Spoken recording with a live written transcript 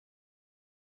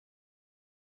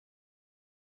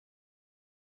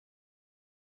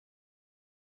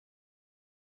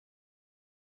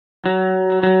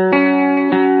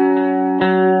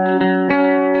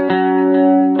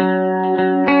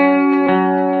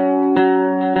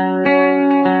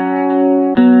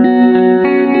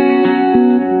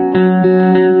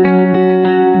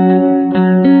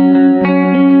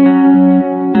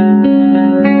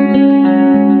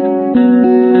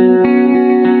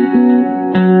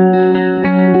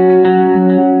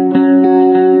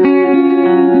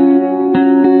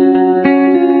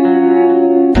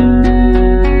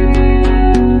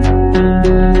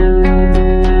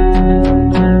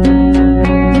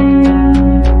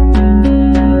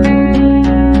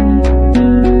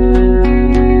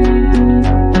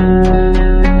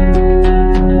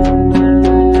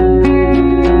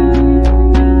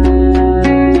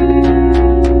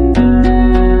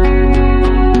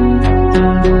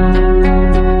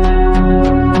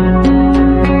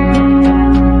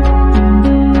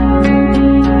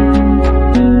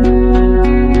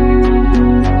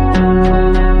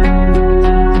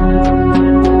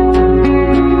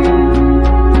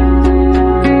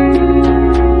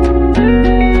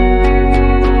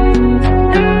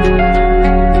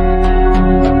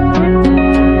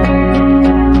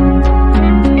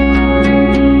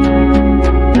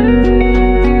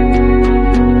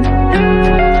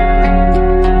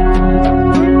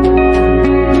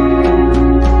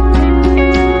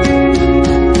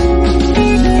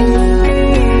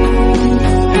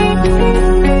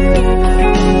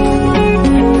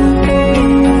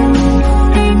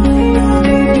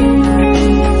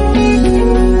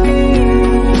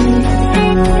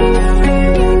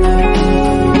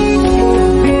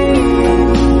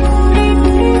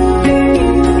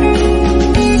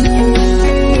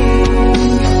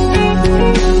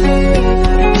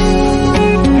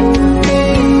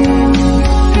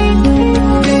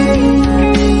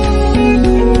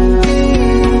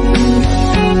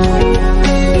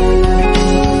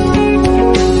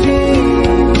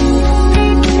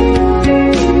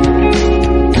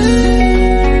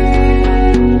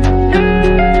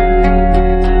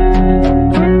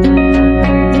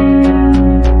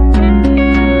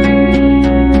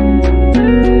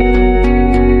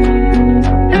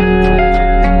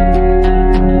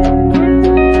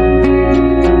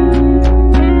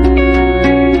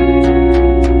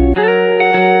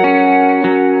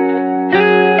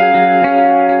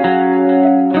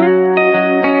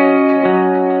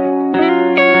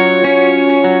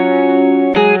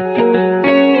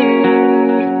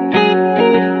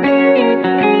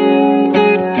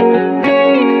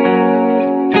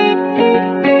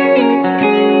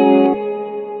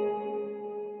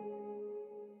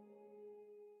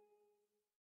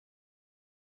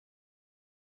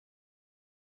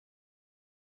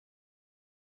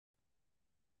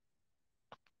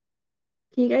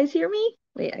Can you guys hear me?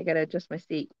 Wait, I gotta adjust my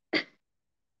seat.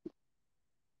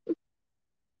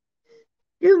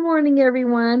 Good morning,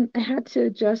 everyone. I had to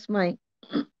adjust my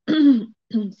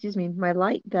excuse me, my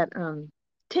light that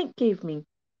Tank gave me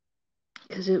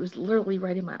because it was literally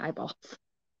right in my eyeballs.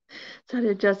 So I had to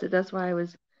adjust it. That's why I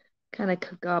was kind of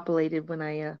coagulated when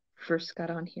I first got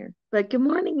on here. But good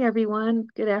morning, everyone.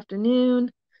 Good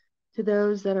afternoon to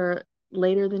those that are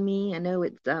later than me. I know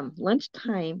it's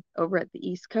lunchtime over at the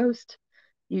East Coast.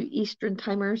 You Eastern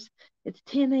timers. It's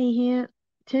 10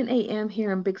 a.m.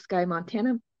 here in Big Sky,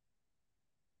 Montana.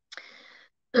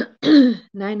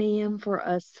 9 a.m. for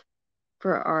us,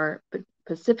 for our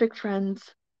Pacific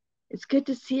friends. It's good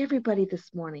to see everybody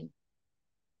this morning.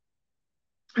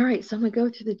 All right, so I'm gonna go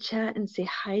through the chat and say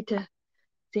hi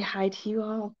to you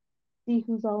all. See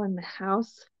who's all in the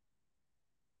house.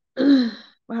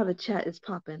 Wow, the chat is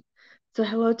popping. So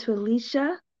hello to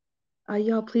Alicia.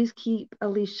 Y'all, please keep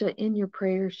Alicia in your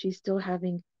prayers. She's still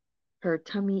having her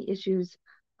tummy issues.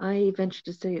 I venture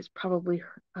to say it's probably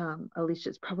Alicia,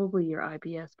 it's probably your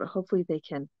IBS, but hopefully they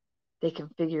can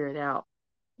figure it out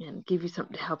and give you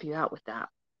something to help you out with that.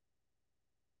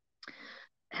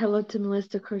 Hello to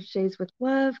Melissa Crochets with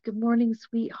Love. Good morning,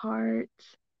 sweetheart.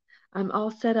 I'm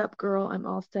all set up, girl. I'm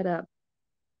all set up.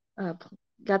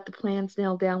 Got the plans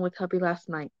nailed down with hubby last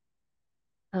night.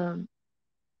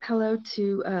 Hello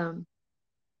to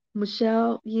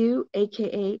Michelle Yu,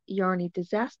 aka Yarny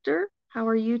Disaster. How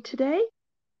are you today?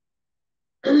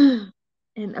 And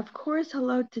of course,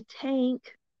 hello to Tank.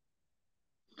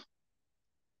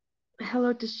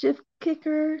 Hello to Shift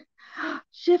Kicker.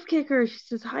 Shift Kicker, she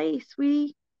says, hi,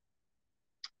 sweetie.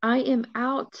 I am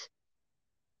out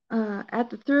at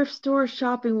the thrift store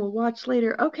shopping. We'll watch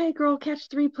later. Okay, girl, catch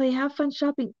the replay. Have fun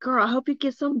shopping. Girl, I hope you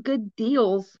get some good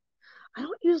deals. I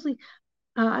don't usually,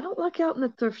 I don't luck out in the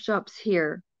thrift shops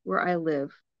here where I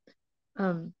live.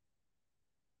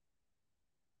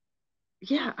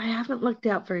 Yeah, I haven't looked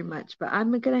out very much, but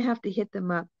I'm gonna have to hit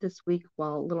them up this week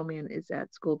while little man is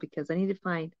at school because I need to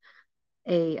find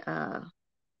a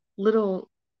little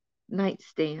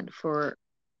nightstand for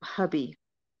hubby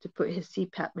to put his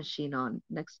CPAP machine on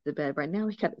next to the bed. Right now,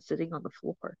 he got it sitting on the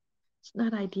floor. It's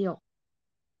not ideal.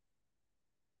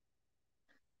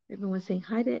 Everyone's saying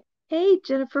hi to, hey,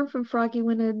 Jennifer from Froggy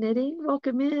Window Knitting.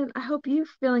 Welcome in. I hope you're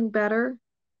feeling better.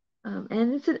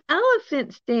 And it's an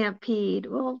elephant stampede.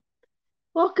 Well,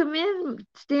 welcome in,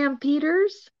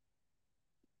 stampeders.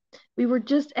 We were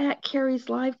just at Carrie's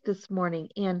Live this morning,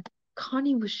 and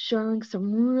Connie was showing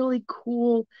some really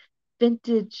cool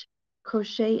vintage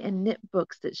crochet and knit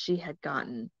books that she had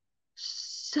gotten.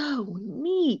 So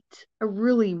neat. I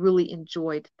really, really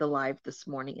enjoyed the live this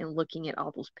morning and looking at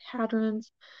all those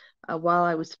patterns while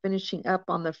I was finishing up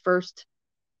on the first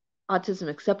autism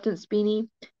acceptance beanie.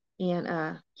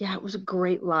 And yeah, it was a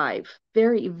great live.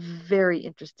 Very, very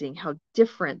interesting how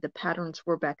different the patterns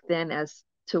were back then as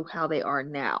to how they are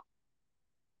now.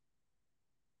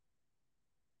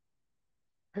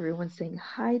 Everyone's saying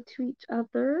hi to each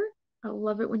other. I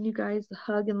love it when you guys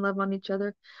hug and love on each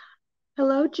other.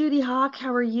 Hello, Judy Hawk.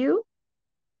 How are you?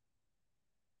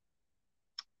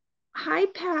 Hi,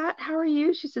 Pat. How are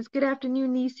you? She says, good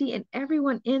afternoon, Niese, and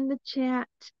everyone in the chat.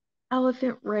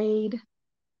 Elephant Raid.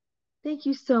 Thank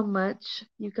you so much,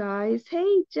 you guys.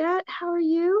 Hey, Jet. How are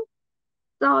you?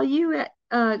 Saw you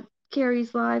at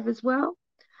Carrie's Live as well.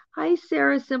 Hi,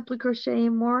 Sarah, Simply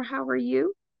Crocheting More. How are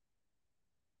you?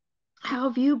 How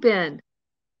have you been?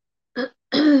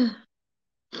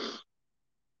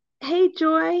 Hey,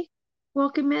 Joy.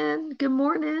 Welcome in. Good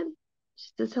morning. She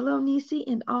says, hello, Niese,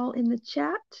 and all in the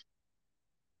chat.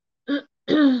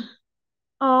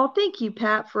 Oh, thank you,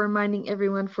 Pat, for reminding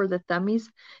everyone for the thummies.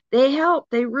 They help.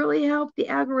 They really help the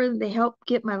algorithm. They help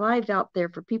get my lives out there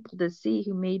for people to see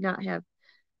who may not have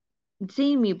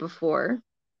seen me before.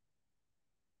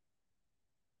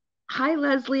 Hi,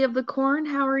 Leslie of the Corn.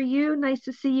 How are you? Nice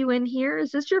to see you in here.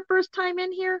 Is this your first time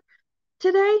in here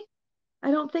today?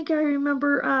 I don't think I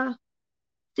remember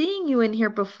seeing you in here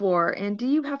before. And do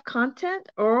you have content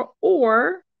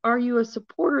or are you a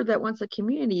supporter that wants a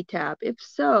community tab? If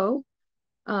so,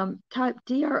 type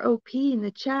DROP in the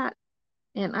chat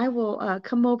and I will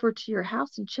come over to your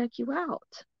house and check you out.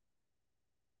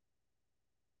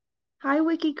 Hi,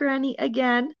 Wiki Granny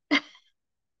again.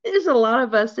 There's a lot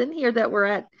of us in here that were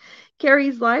at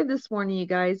Carrie's Live this morning, you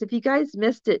guys. If you guys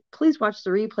missed it, please watch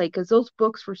the replay because those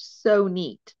books were so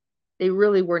neat. They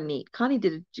really were neat. Connie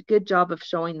did a good job of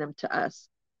showing them to us.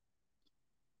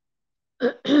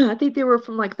 I think they were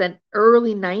from like the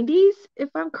early 90s, if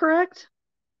I'm correct.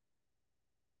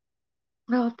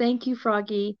 Oh, thank you,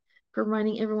 Froggy, for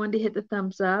reminding everyone to hit the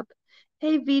thumbs up.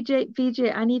 Hey,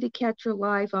 VJ, I need to catch your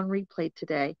live on replay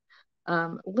today.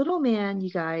 Little man, you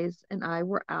guys, and I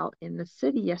were out in the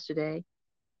city yesterday.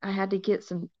 I had to get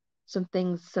some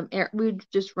things, we were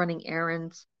just running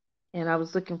errands, and I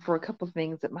was looking for a couple of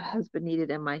things that my husband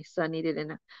needed and my son needed,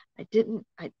 and it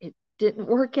didn't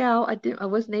work out. I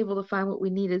wasn't able to find what we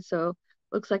needed, so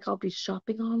looks like I'll be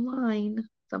shopping online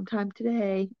sometime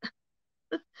today,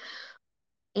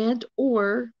 and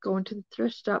or going to the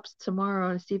thrift shops tomorrow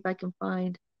and see if I can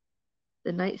find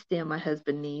the nightstand my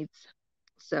husband needs.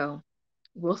 So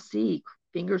we'll see.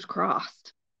 Fingers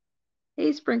crossed.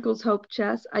 Hey, Sprinkles Hope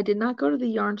Chest. I did not go to the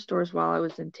yarn stores while I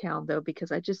was in town though,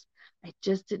 because I just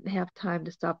didn't have time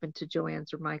to stop into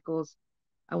Joann's or Michael's.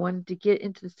 I wanted to get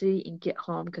into the city and get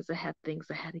home because I had things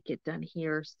I had to get done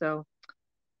here. So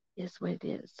it's what it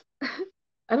is.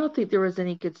 I don't think there was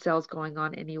any good sales going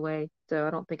on anyway, so I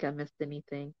don't think I missed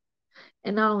anything.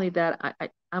 And not only that,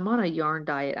 I'm on a yarn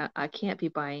diet. I can't be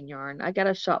buying yarn. I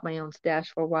gotta shop my own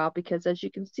stash for a while because as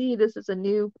you can see, this is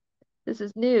new. This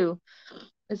is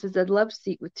a love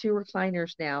seat with two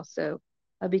recliners now. So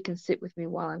hubby can sit with me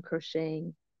while I'm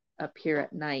crocheting up here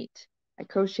at night. I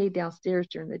crochet downstairs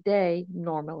during the day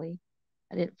normally.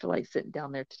 I didn't feel like sitting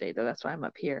down there today though. That's why I'm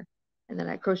up here. And then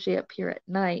I crochet up here at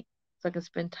night so I can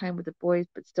spend time with the boys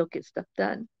but still get stuff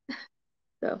done.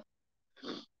 So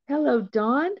hello,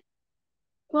 Dawn.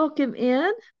 Welcome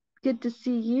in. Good to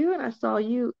see you. And I saw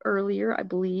you earlier, I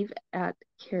believe, at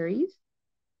Carrie's.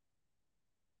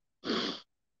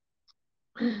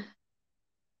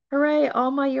 Hooray,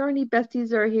 all my yarny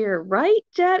besties are here. Right,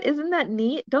 Jet? Isn't that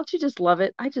neat? Don't you just love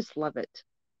it? I just love it.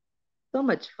 So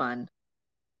much fun.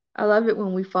 I love it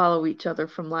when we follow each other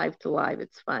from live to live.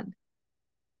 It's fun.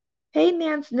 Hey,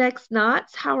 Nance Next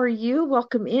Knots. How are you?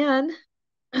 Welcome in.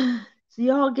 So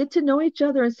y'all get to know each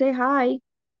other and say hi.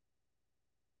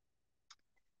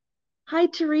 Hi,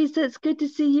 Teresa. It's good to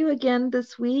see you again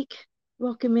this week.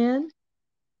 Welcome in.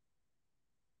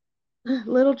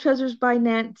 Little Treasures by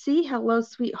Nancy. Hello,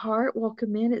 sweetheart.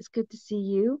 Welcome in. It's good to see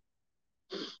you.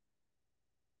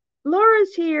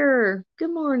 Laura's here.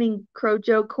 Good morning,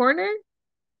 Crojo Corner.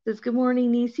 Says good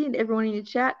morning, Niese, and everyone in the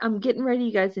chat. I'm getting ready,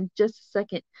 you guys, in just a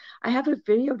second. I have a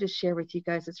video to share with you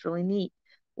guys. It's really neat.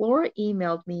 Laura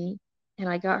emailed me, and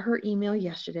I got her email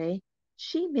yesterday.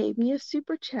 She made me a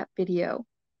super chat video.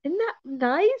 Isn't that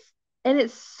nice? And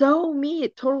it's so me.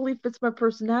 It totally fits my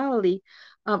personality.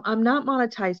 I'm not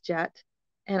monetized yet,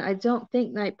 and I don't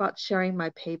think Nightbot's sharing my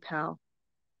PayPal.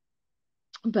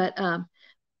 But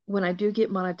when I do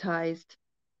get monetized,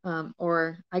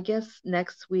 or I guess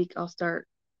next week I'll start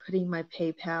putting my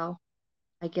PayPal,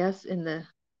 I guess in the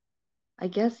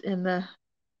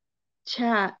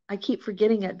chat. I keep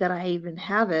forgetting it that I even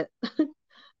have it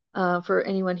for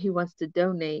anyone who wants to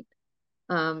donate.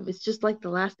 It's just like the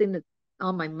last thing that's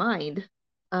on my mind.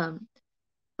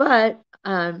 But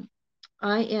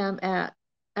I am at,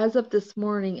 as of this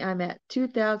morning, I'm at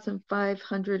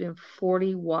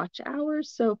 2,540 watch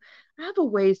hours. So I have a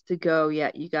ways to go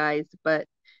yet, you guys. But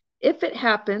if it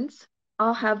happens,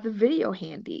 I'll have the video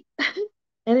handy.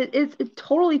 And it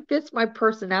totally fits my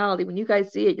personality. When you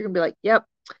guys see it, you're gonna be like, yep,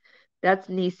 that's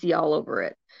Niese all over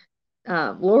it.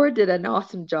 Laura did an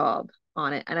awesome job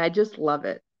on it, and I just love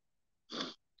it.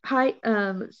 Hi,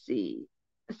 let's see.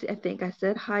 I think I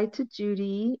said hi to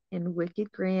Judy and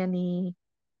Wicked Granny.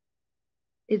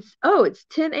 It's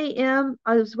 10 a.m.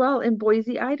 as well in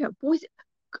Boise, Idaho. Boise,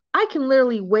 I can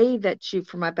literally wave at you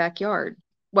from my backyard.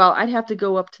 Well, I'd have to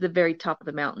go up to the very top of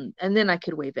the mountain, and then I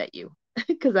could wave at you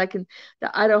because the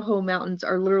Idaho mountains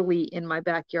are literally in my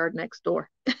backyard next door.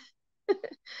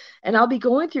 And I'll be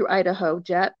going through Idaho,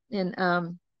 Jet, in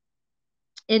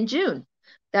June.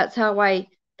 That's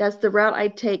the route I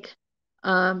take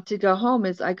to go home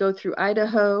is I go through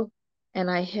Idaho and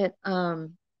I hit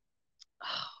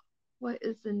what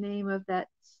is the name of that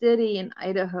city in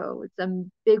Idaho? It's a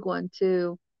big one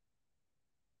too.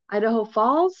 Idaho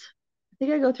Falls? I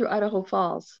think I go through Idaho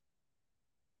Falls.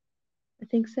 I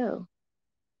think so.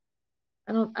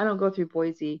 I don't go through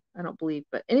Boise, I don't believe.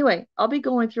 But anyway, I'll be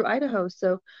going through Idaho.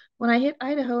 So when I hit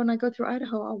Idaho and I go through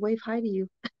Idaho, I'll wave hi to you.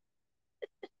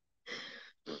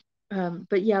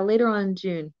 But yeah, later on in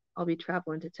June, I'll be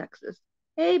traveling to Texas.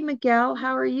 Hey, Miguel,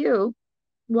 how are you?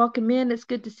 Welcome in. It's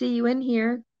good to see you in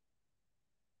here.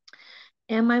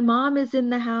 And my mom is in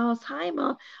the house. Hi,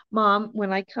 Mom. Mom,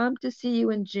 when I come to see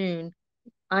you in June,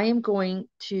 I am going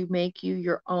to make you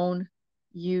your own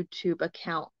YouTube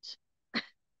account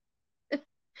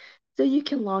so you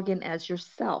can log in as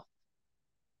yourself.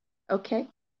 Okay?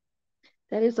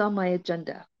 That is on my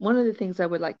agenda. One of the things I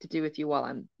would like to do with you while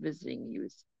I'm visiting you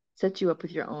is set you up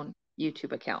with your own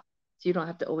YouTube account so you don't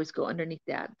have to always go underneath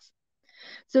the ads.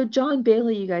 So John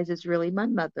Bailey, you guys, is really my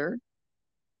mother.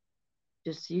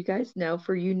 Just so you guys know,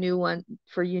 for you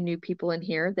new people in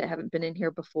here that haven't been in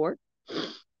here before.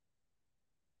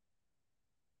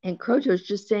 And Crojo's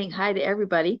just saying hi to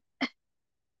everybody.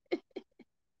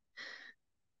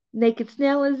 Naked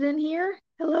Snail is in here.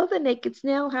 Hello, the Naked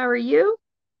Snail. How are you?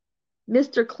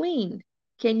 Mr. Clean,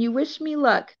 can you wish me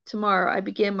luck tomorrow? I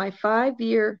begin my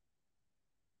 5-year.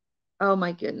 Oh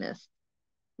my goodness.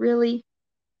 Really?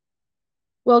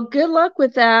 Well, good luck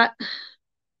with that.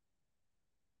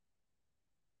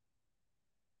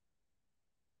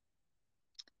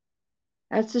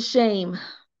 That's a shame.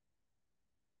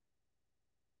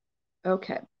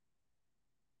 Okay.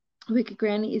 Wicked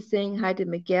Granny is saying hi to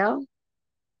Miguel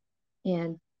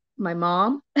and my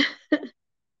mom.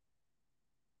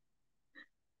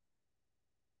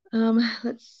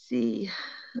 Let's see.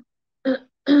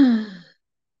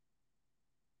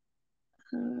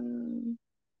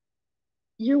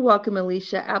 You're welcome,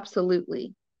 Alicia.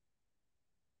 Absolutely.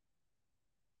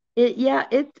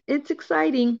 It's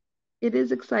exciting. It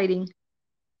is exciting.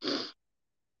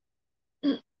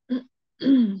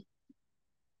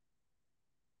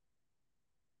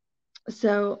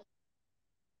 So,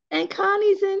 and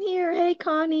Connie's in here. Hey,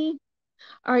 Connie.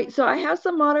 All right, so I have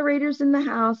some moderators in the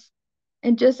house,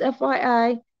 and just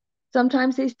FYI,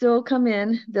 sometimes they still come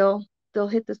in. They'll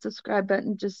hit the subscribe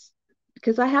button just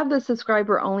because I have the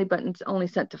subscriber only buttons only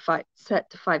set to 5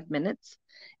 minutes,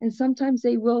 and sometimes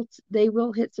they will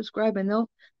hit subscribe and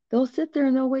they'll sit there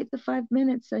and they'll wait the 5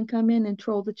 minutes and come in and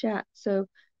troll the chat. So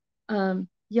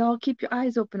y'all keep your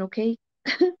eyes open, okay?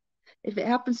 If it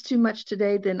happens too much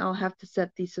today, then I'll have to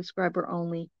set the subscriber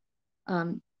only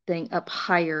thing up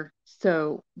higher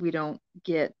so we don't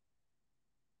get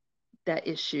that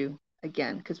issue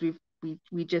again, because we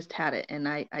just had it and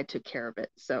I took care of it.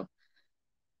 So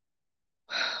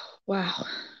wow.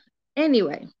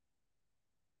 Anyway,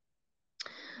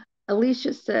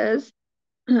 Alicia says,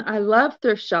 I love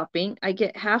thrift shopping. I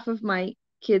get half of my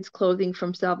kids' clothing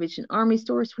from Salvation Army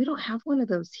stores. We don't have one of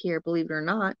those here, believe it or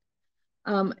not.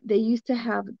 They used to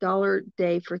have Dollar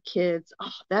Day for kids.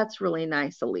 Oh, that's really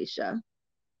nice, Alicia.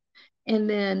 And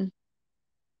then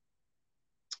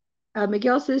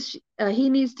Miguel says he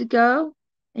needs to go,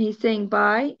 and he's saying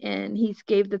bye, and he's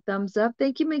gave the thumbs up.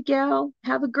 Thank you, Miguel.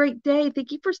 Have a great day.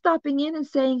 Thank you for stopping in and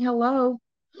saying hello.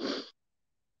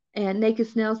 And Naked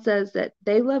Snail says that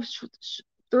they love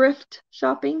thrift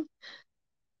shopping.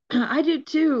 I do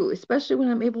too, especially when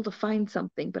I'm able to find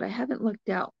something, but I haven't looked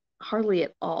out hardly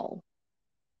at all.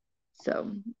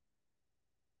 So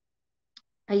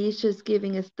Aisha's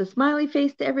giving us the smiley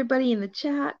face to everybody in the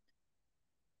chat.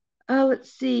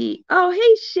 Let's see. Oh,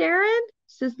 hey, Sharon.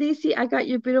 Says Niese, I got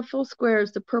your beautiful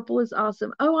squares. The purple is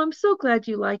awesome. Oh, I'm so glad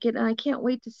you like it. And I can't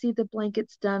wait to see the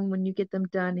blankets done when you get them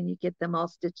done and you get them all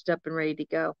stitched up and ready to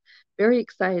go. Very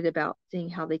excited about seeing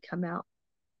how they come out.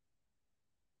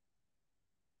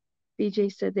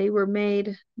 BJ said they were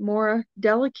made more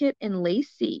delicate and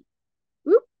lacy.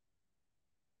 Whoop.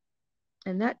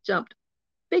 And that jumped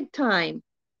big time.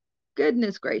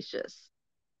 Goodness gracious.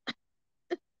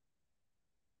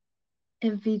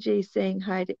 And VJ saying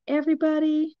hi to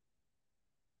everybody.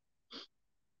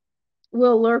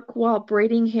 Will lurk while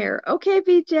braiding hair. Okay,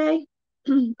 VJ.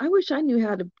 I wish I knew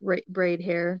how to braid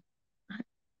hair,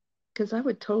 because I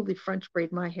would totally French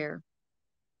braid my hair.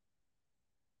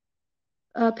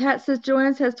 Pat says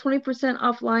Joanne's has 20%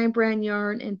 off Lion Brand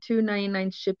yarn and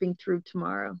 $2.99 shipping through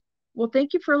tomorrow. Well,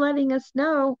 thank you for letting us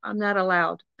know. I'm not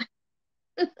allowed.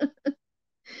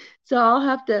 So I'll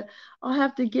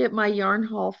have to get my yarn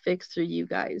haul fixed for you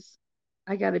guys.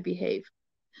 I gotta behave.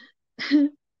 And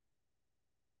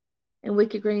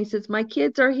Wicked Granny says, my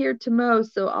kids are here to mow,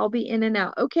 so I'll be in and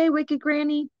out. Okay, Wicked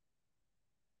Granny.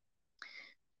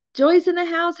 Joy's in the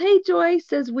house. Hey, Joy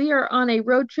says we are on a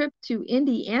road trip to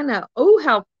Indiana. Oh,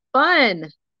 how fun.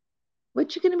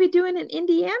 What you going to be doing in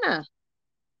Indiana?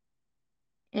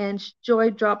 And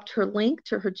Joy dropped her link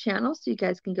to her channel, so you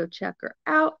guys can go check her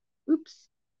out. Oops.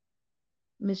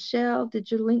 Michelle, did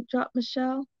your link drop,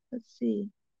 Michelle? Let's see.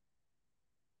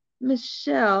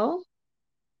 Michelle,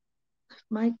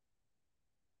 my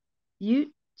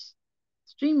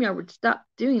StreamYard would stop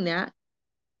doing that.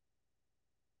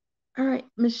 All right,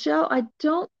 Michelle, I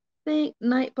don't think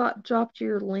Nightbot dropped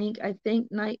your link. I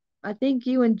think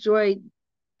you and Joy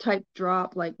type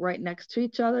drop like right next to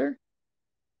each other.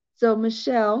 So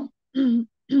Michelle,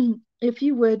 if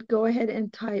you would go ahead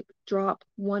and type drop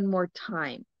one more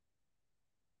time.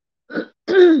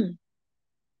 And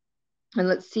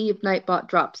let's see if Nightbot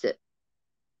drops it.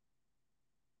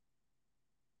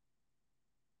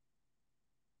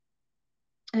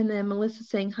 And then Melissa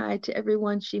saying hi to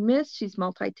everyone she missed. She's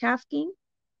multitasking.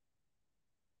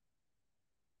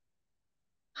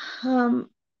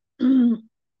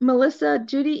 Melissa,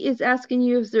 Judy is asking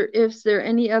you if there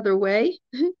any other way.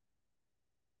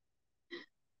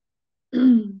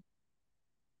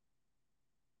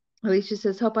 Alicia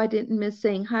says, hope I didn't miss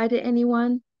saying hi to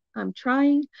anyone. I'm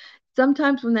trying.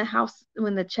 Sometimes when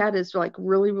the chat is like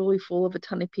really, really full of a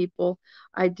ton of people,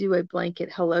 I do a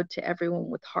blanket hello to everyone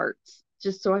with hearts,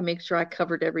 just so I make sure I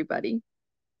covered everybody.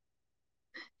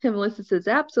 And Melissa says,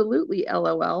 absolutely,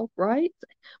 LOL, right?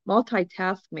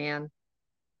 Multitask, man.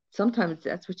 Sometimes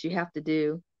that's what you have to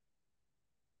do.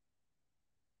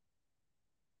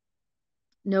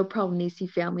 No problem, Niese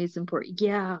family is important.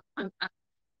 Yeah,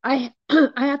 I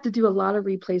I have to do a lot of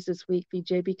replays this week,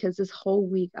 VJ, because this whole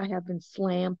week I have been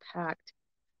slam packed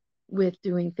with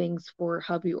doing things for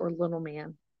hubby or little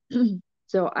man.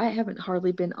 So I haven't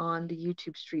hardly been on the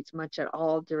YouTube streets much at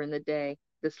all during the day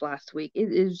this last week.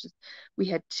 It is just, we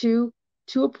had two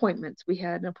appointments. We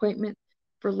had an appointment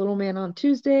for little man on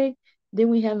Tuesday. Then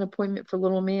we had an appointment for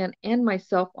little man and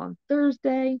myself on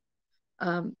Thursday,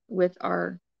 with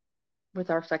our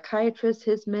psychiatrist.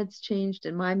 His meds changed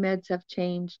and my meds have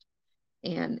changed,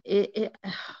 and it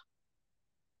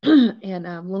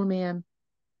and little man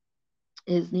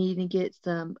is needing to get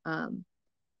some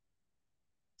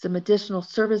additional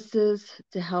services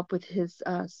to help with his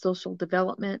social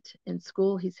development in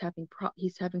school. He's having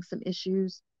some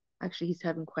issues. Actually, he's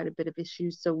having quite a bit of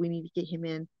issues, so we need to get him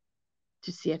in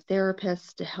to see a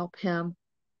therapist to help him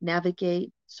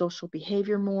navigate social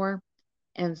behavior more.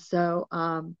 And so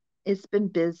it's been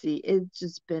busy. It's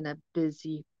just been a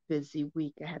busy, busy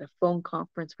week. I had a phone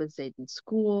conference with Zayden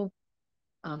School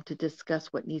to discuss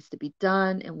what needs to be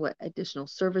done and what additional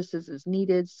services is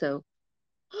needed. So,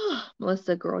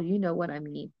 Melissa, girl, you know what I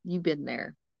mean. You've been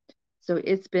there. So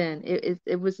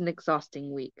it was an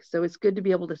exhausting week. So it's good to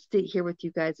be able to sit here with you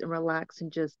guys and relax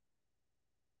and just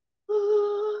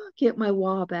get my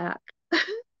wah back.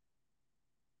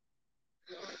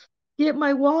 Get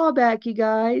my wah back, you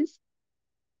guys.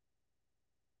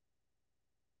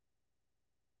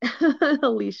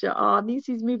 Alicia,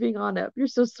 Niecy's moving on up. You're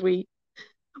so sweet.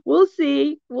 We'll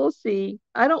see. We'll see.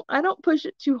 I don't push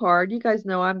it too hard. You guys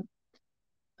know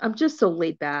I'm just so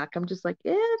laid back. I'm just like,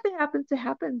 yeah, if it happens, it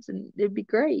happens, and it'd be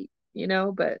great,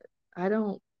 but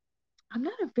I'm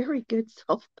not a very good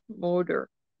self-promoter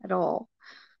at all.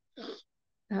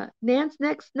 Nance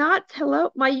next knots. Hello.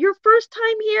 Your first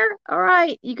time here? All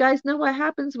right. You guys know what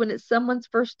happens when it's someone's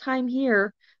first time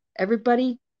here.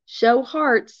 Everybody show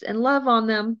hearts and love on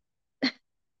them.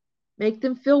 Make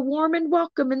them feel warm and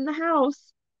welcome in the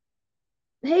house.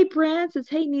 Hey, Brand says,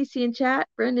 hey, Niese in chat.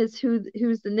 Brand is who's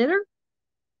the knitter.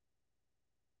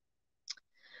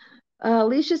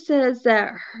 Alicia says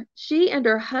that she and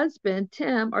her husband,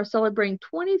 Tim, are celebrating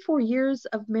 24 years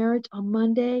of marriage on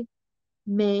Monday,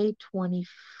 May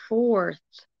 24th.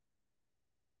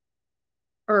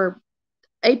 Or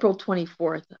April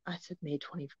 24th. I said May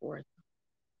 24th.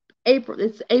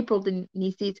 It's April,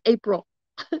 Niese. It's April.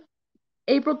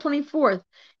 April 24th.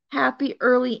 Happy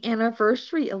early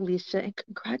anniversary, Alicia, and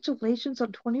congratulations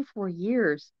on 24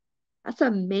 years. That's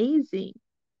amazing.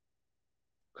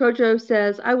 Crochet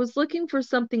says, I was looking for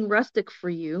something rustic for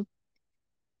you,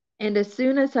 and as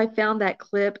soon as I found that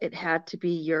clip, it had to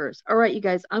be yours. All right, you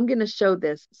guys, I'm going to show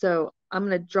this. So I'm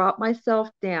going to drop myself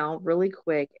down really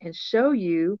quick and show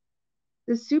you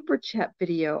the super chat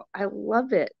video. I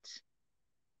love it.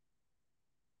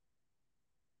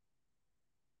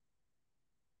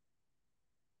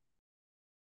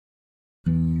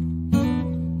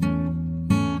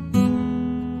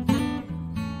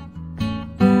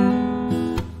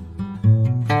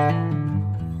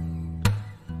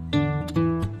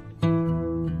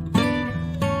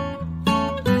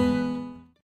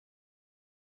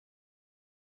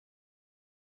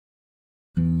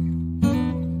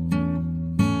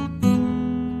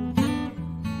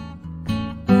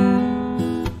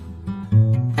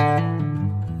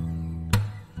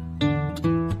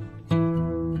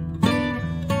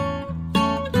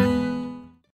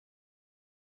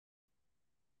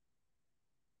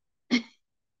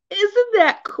 Isn't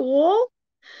that cool?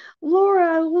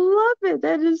 Laura, I love it.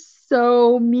 That is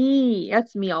so me.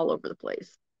 That's me all over the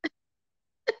place.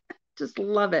 Just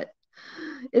love it.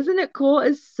 Isn't it cool?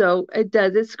 It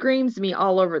does. It screams me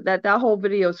all over. That whole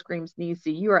video screams Niese.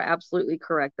 You are absolutely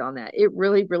correct on that. It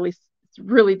really, really,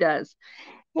 really does.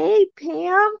 Hey,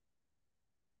 Pam.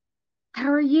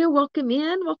 How are you? Welcome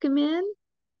in. Welcome in.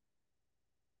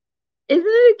 Isn't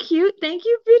it a cute thank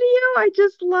you video? I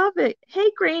just love it.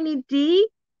 Hey, Granny D.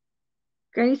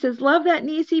 Granny says, love that,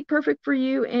 Niese. Perfect for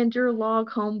you and your log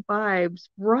home vibes.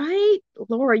 Right?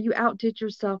 Laura, you outdid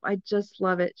yourself. I just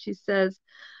love it. She says,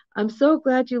 I'm so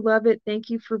glad you love it. Thank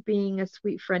you for being a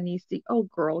sweet friend, Niese. Oh,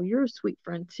 girl, you're a sweet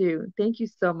friend too. Thank you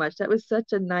so much. That was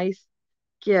such a nice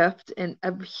gift and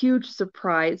a huge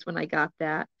surprise when I got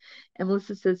that. And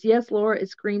Melissa says, yes, Laura, it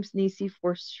screams Niese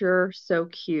for sure. So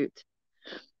cute.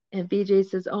 And BJ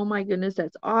says, oh my goodness,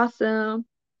 that's awesome.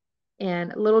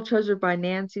 And Little Treasure by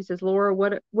Nancy says, Laura,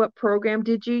 what program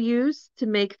did you use to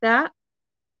make that?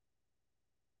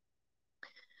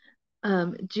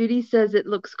 Judy says it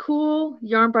looks cool.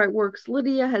 Yarnbright Works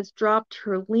Lydia has dropped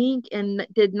her link. And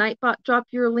did Nightbot drop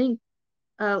your link?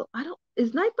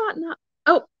 Is Nightbot not?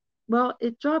 Oh, well,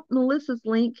 it dropped Melissa's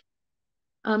link.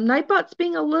 Nightbot's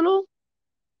being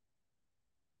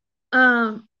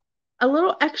um, a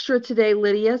little extra today,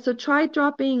 Lydia. So try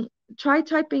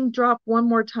typing drop one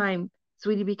more time,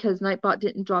 sweetie, because Nightbot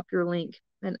didn't drop your link.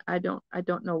 And I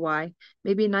don't know why.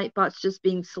 Maybe Nightbot's just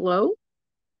being slow.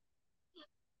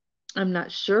 I'm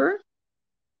not sure.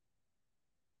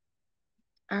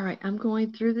 All right, I'm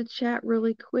going through the chat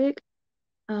really quick.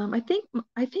 I think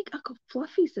Uncle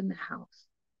Fluffy's in the house.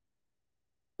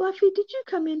 Fluffy, did you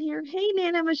come in here? Hey,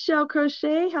 Nana Michelle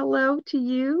Crochet, hello to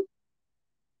you.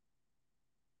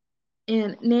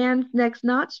 And Nan's Next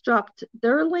Knots dropped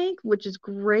their link, which is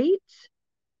great.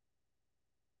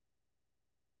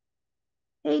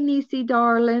 Hey, Niese,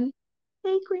 darling.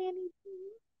 Hey, Granny.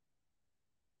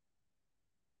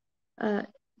 Uh,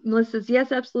 Melissa's,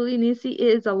 yes, absolutely, Niese. It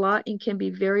is a lot and can be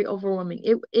very overwhelming.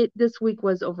 It this week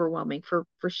was overwhelming for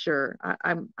sure.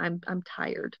 I'm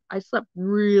tired. I slept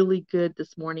really good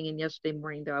this morning and yesterday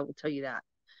morning, though, I will tell you that.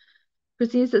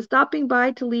 Christina says, stopping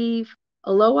by to leave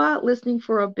Aloha, listening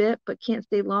for a bit, but can't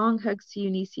stay long. Hugs to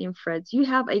you, Niese and Freds. You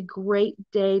have a great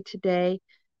day today,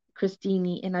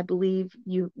 Christine, and I believe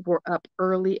you were up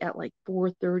early at like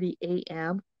 4:30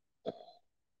 a.m.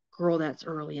 Girl, that's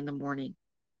early in the morning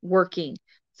working.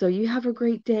 So you have a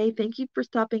great day. Thank you for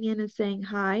stopping in and saying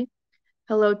hi.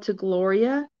 Hello to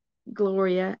Gloria.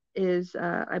 Gloria is,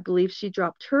 I believe she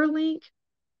dropped her link.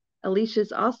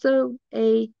 Alicia's also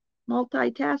a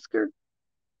multitasker.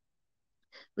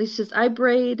 Alicia's, I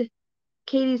braid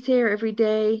Katie's hair every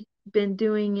day. Been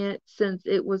doing it since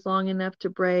it was long enough to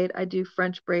braid. I do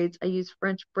French braids. I use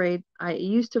French braid. I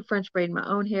used to French braid my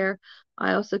own hair.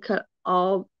 I also cut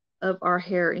all of our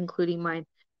hair, including mine.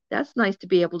 That's nice to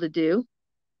be able to do.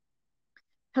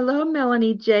 Hello,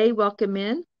 Melanie J. Welcome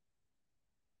in.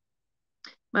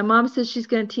 My mom says she's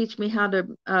going to teach me how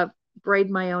to braid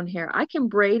my own hair. I can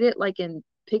braid it like in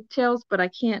pigtails, but I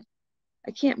can't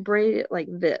braid it like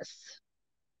this.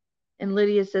 And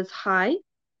Lydia says hi.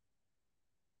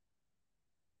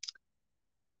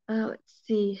 Let's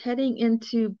see, heading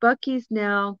into Bucky's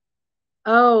now.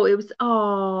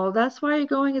 Oh, that's why you're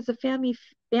going as a family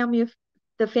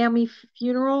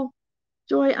funeral.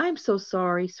 Joy, I'm so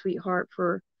sorry, sweetheart,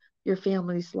 for your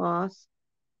family's loss.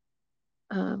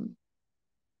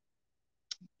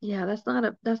 Yeah, that's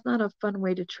not a fun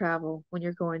way to travel when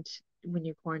you're going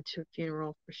to a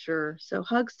funeral for sure. So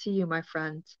hugs to you, my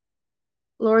friends.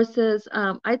 Laura says,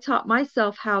 I taught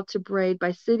myself how to braid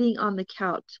by sitting on the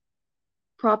couch,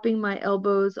 propping my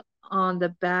elbows on the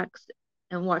backs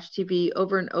and watch TV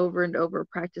over and over and over.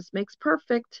 Practice makes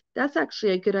perfect. That's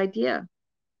actually a good idea.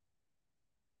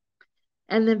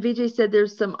 And then VJ said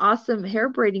there's some awesome hair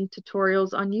braiding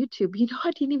tutorials on YouTube.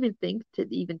 I didn't even think to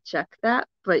even check that,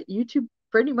 but YouTube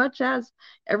pretty much has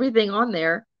everything on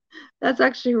there. That's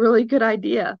actually a really good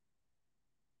idea.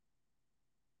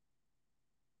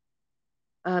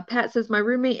 Pat says, my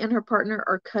roommate and her partner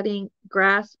are cutting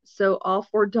grass, so all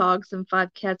 4 dogs and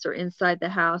 5 cats are inside the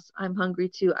house. I'm hungry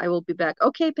too. I will be back.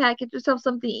 Okay, Pat, get yourself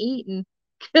something to eat and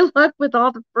good luck with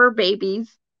all the fur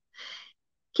babies.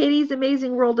 Katie's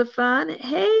Amazing World of Fun.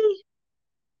 Hey,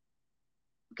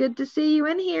 good to see you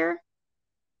in here.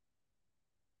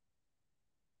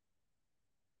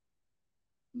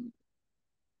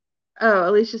 Oh,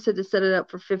 Alicia said to set it up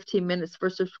for 15 minutes for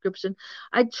subscription.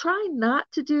 I try not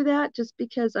to do that just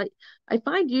because I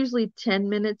find usually 10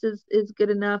 minutes is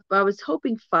good enough, but I was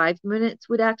hoping 5 minutes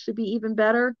would actually be even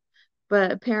better,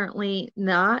 but apparently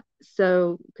not.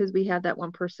 So, because we had that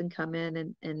one person come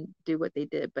in and do what they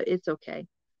did, but it's okay.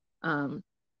 Um,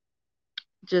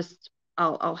 just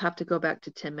I'll have to go back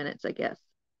to 10 minutes, I guess.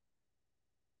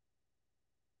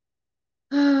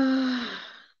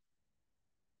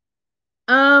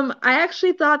 I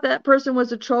actually thought that person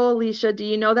was a troll, Alicia. Do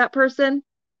you know that person?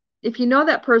 If you know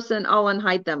that person, I'll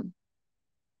unhide them.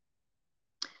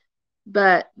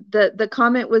 But the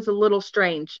comment was a little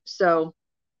strange, so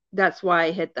that's why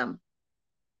I hit them.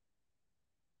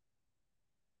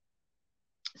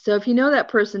 So if you know that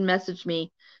person, message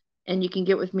me and you can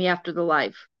get with me after the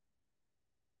live.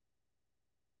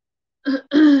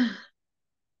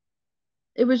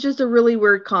 It was just a really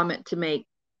weird comment to make,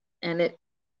 and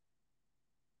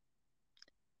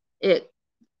it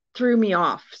threw me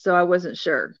off, so I wasn't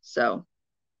sure. So,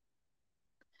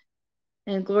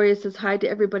 and Gloria says hi to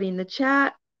everybody in the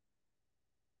chat.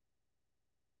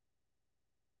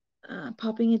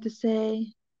 Popping in to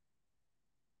say,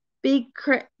 Be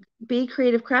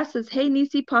Creative Craft says, hey,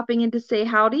 Niese, popping in to say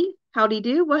howdy. Howdy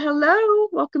do. Well, hello.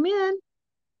 Welcome in.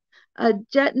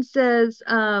 Jetton says,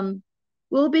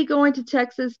 we'll be going to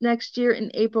Texas next year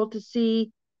in April to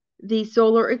see the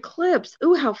solar eclipse.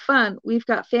 Ooh, how fun. We've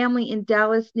got family in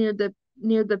Dallas near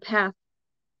the path.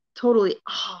 Totally.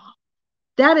 Oh,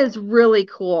 that is really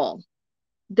cool.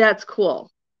 That's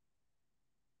cool.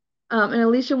 And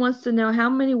Alicia wants to know how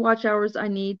many watch hours I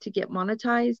need to get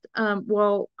monetized.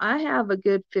 Well, I have a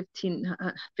good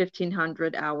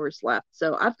 1,500 hours left.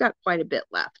 So I've got quite a bit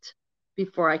left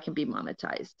before I can be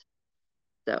monetized.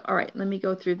 So, all right, let me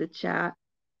go through the chat.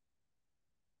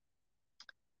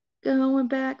 Going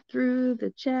back through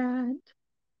the chat.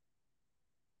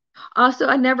 Also,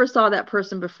 I never saw that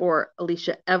person before,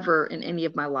 Alicia, ever in any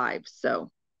of my lives. So,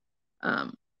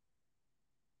 I'm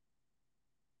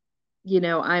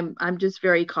just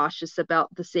very cautious about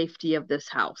the safety of this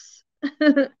house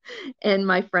and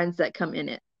my friends that come in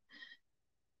it.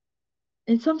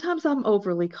 And sometimes I'm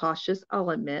overly cautious, I'll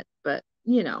admit, but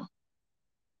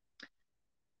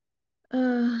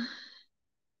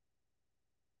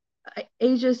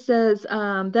Asia says,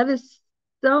 that is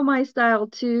so my style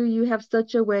too. You have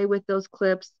such a way with those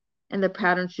clips and the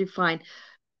patterns you find.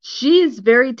 She is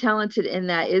very talented in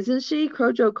that, isn't she?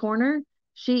 Crojo Corner.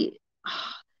 She,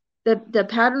 the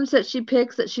patterns that she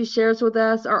picks that she shares with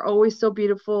us are always so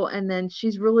beautiful, and then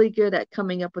she's really good at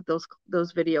coming up with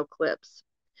those video clips.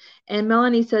 And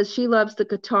Melanie says she loves the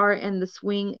guitar and the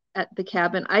swing at the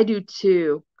cabin. I do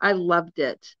too. I loved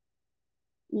it.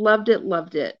 Loved it,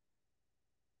 loved it.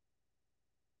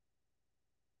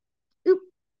 Oop.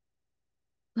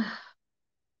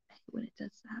 When it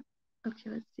does that. Okay,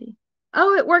 let's see.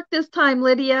 Oh, it worked this time,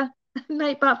 Lydia.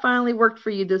 Nightbot finally worked for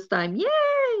you this time.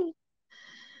 Yay!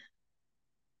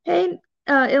 Hey,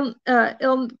 oh,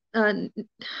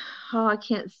 I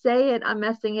can't say it. I'm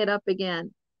messing it up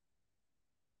again.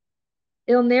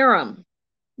 Ilnarum.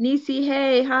 Niese,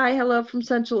 hey, hi, hello from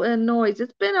Central Illinois.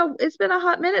 It's been a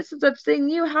hot minute since I've seen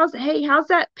you. How's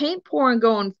that paint pouring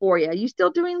going for you? You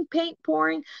still doing paint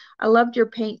pouring? I loved your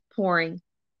paint pouring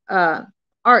art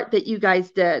that you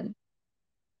guys did.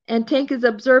 And Tank is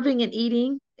observing and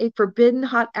eating a forbidden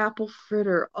hot apple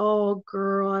fritter. Oh,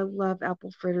 girl, I love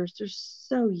apple fritters. They're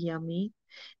so yummy.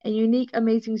 And Unique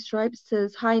Amazing Stripes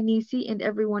says, hi, Niese, and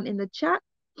everyone in the chat.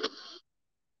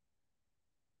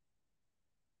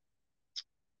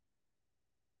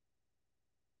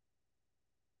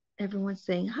 Everyone's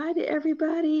saying hi to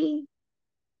everybody.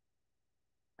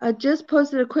 I just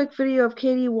posted a quick video of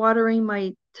Katie watering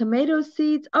my tomato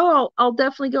seeds. Oh, I'll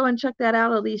definitely go and check that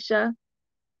out, Alicia.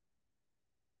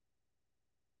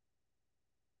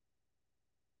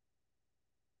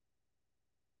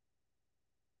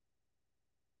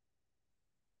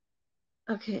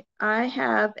 Okay, I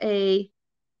have a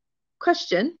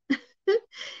question.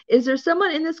 Is there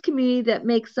someone in this community that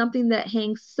makes something that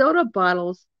hangs soda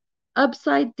bottles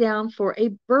upside down for a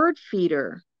bird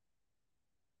feeder?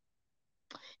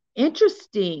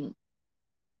 Interesting.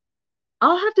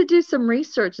 I'll have to do some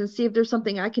research and see if there's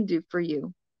something I can do for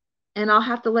you. And I'll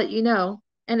have to let you know.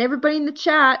 And everybody in the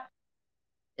chat,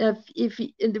 if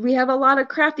we have a lot of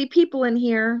crafty people in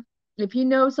here, if you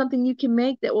know something you can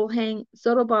make that will hang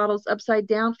soda bottles upside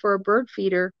down for a bird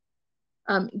feeder,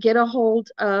 get a hold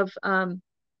of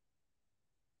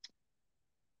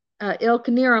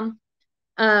Ilkaniram.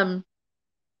 And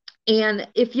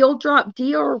if you'll drop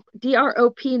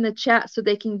DROP in the chat so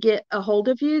they can get a hold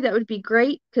of you, that would be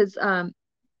great, because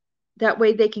that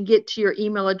way they can get to your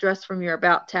email address from your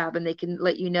About tab and they can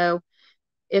let you know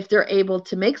if they're able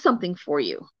to make something for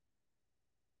you.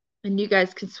 And you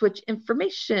guys can switch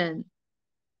information.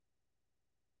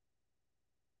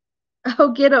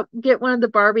 Oh, get one of the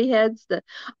Barbie heads.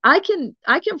 I can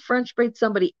French braid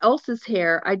somebody else's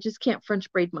hair. I just can't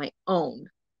French braid my own.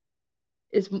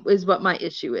 Is what my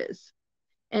issue is.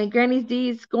 And Granny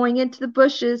D's going into the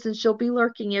bushes and she'll be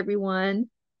lurking,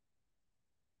 everyone.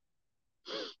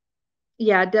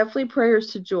 Yeah, definitely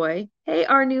prayers to Joy. Hey,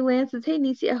 our new Lance says, hey,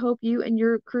 Niese, I hope you and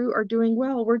your crew are doing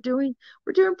well. We're doing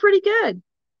pretty good.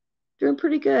 Doing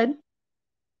pretty good.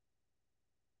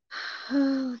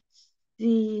 Let's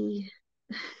see.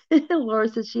 Laura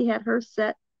says she had her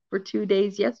set for 2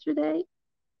 days yesterday.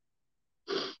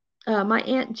 My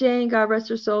Aunt Jane, God rest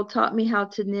her soul, taught me how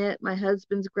to knit. My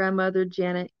husband's grandmother,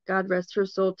 Janet, God rest her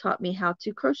soul, taught me how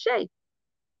to crochet.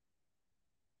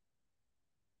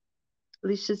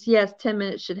 Alicia's, yes, 10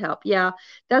 minutes should help. Yeah,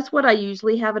 that's what I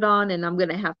usually have it on, and I'm going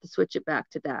to have to switch it back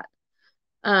to that.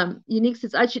 Unique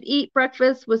says, I should eat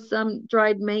breakfast with some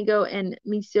dried mango and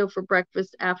miso for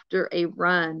breakfast after a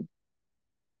run.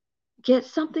 Get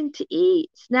something to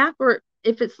eat. Snack, or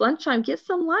if it's lunchtime, get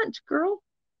some lunch, girl.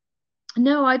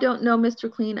 No, I don't know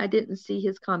Mr. Clean. I didn't see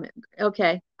his comment.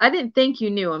 Okay. I didn't think you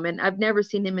knew him, and I've never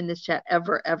seen him in this chat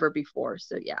ever before.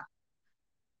 So, yeah.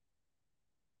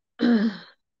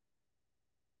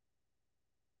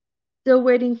 Still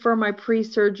waiting for my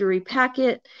pre-surgery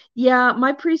packet. Yeah,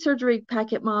 my pre-surgery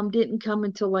packet, Mom, didn't come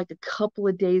until like a couple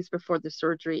of days before the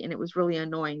surgery, and it was really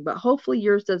annoying. But hopefully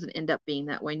yours doesn't end up being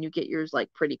that way, and you get yours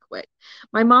like pretty quick.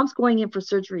 My mom's going in for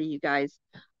surgery, you guys.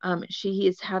 She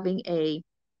is having a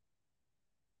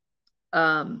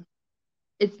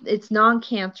it's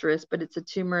non-cancerous, but it's a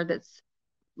tumor that's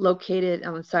located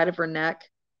on the side of her neck,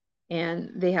 and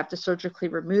they have to surgically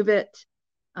remove it.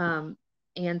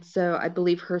 And so I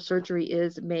believe her surgery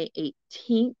is May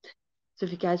 18th. So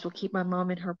if you guys will keep my mom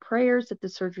in her prayers that the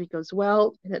surgery goes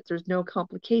well, that there's no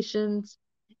complications,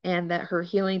 and that her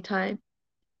healing time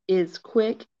is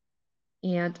quick,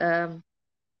 and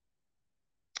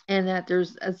that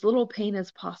there's as little pain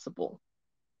as possible.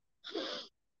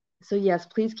 So yes,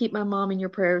 please keep my mom in your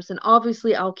prayers, and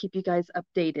obviously I'll keep you guys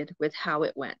updated with how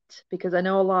it went, because I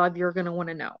know a lot of you are going to want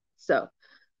to know. So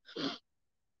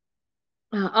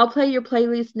I'll play your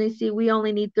playlist, Niese. We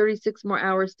only need 36 more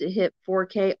hours to hit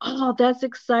 4K. Oh, that's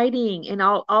exciting. And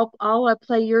I'll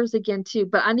play yours again too,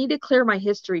 but I need to clear my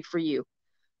history for you.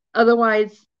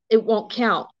 Otherwise, it won't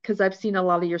count, because I've seen a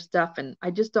lot of your stuff and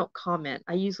I just don't comment.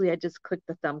 I just click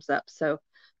the thumbs up. So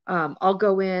I'll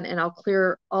go in and I'll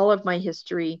clear all of my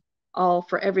history, all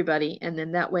for everybody, and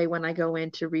then that way when I go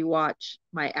in to rewatch,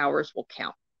 my hours will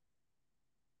count.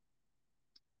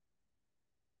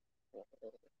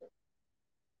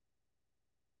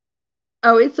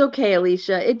 Oh, it's okay,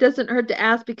 Alicia. It doesn't hurt to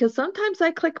ask, because sometimes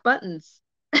I click buttons.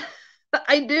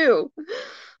 I do.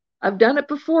 I've done it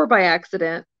before by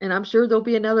accident, and I'm sure there'll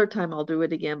be another time I'll do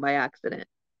it again by accident.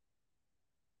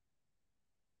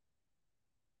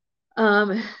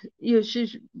 Um, you should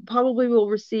probably will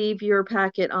receive your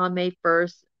packet on May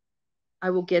 1st. I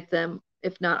will get them.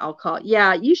 If not, I'll call.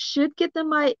 Yeah, you should get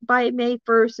them by May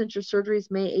 1st, since your surgery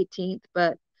is May 18th.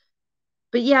 But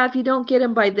yeah, if you don't get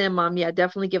them by then, Mom, yeah,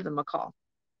 definitely give them a call.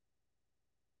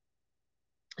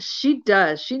 She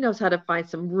does. She knows how to find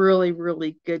some really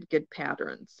good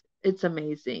patterns. It's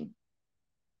amazing.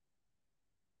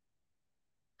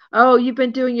 Oh, you've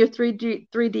been doing your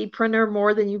 3D printer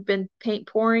more than you've been paint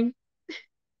pouring?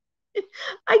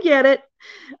 I get it.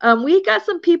 We got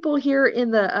some people here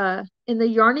in the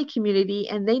Yarny community,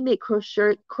 and they make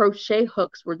crochet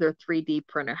hooks with their 3D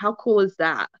printer. How cool is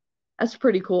that? That's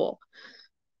pretty cool.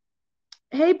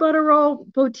 Hey, Butter Roll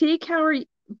Boutique, how are you?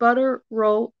 Butter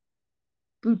Roll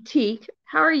Boutique,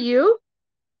 how are you?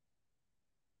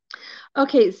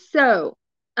 Okay, so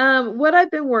what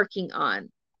I've been working on.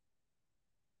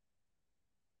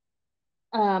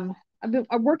 I'm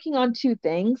working on two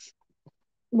things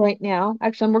right now.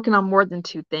 Actually, I'm working on more than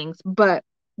two things, but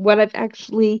what I've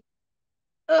actually,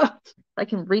 I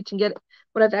can reach and get it,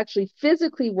 what I've actually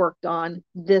physically worked on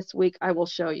this week, I will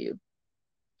show you.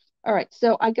 All right,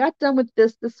 so I got done with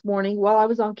this morning while I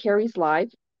was on Carrie's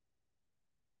live.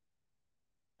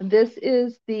 This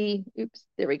is oops,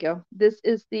 there we go. This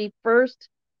is the first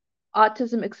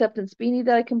autism acceptance beanie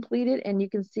that I completed, and you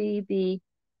can see the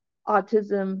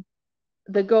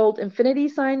gold infinity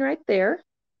sign right there.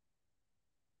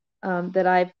 That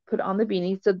I've put on the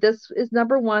beanie. So this is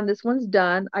number one. This one's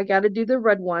done. I got to do the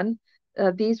red one.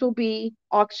 These will be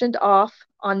auctioned off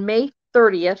on May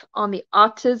 30th on the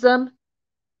autism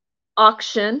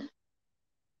auction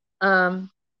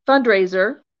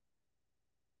fundraiser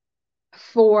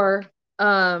for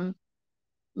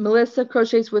Melissa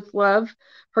Crochets with Love,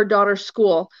 her daughter's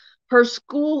school. Her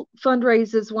school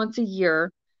fundraises once a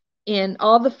year, and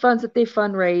all the funds that they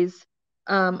fundraise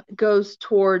goes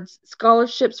towards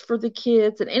scholarships for the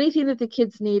kids and anything that the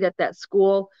kids need at that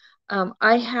school.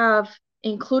 I have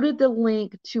included the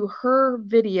link to her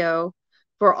video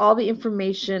for all the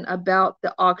information about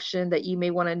the auction that you may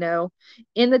want to know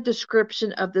in the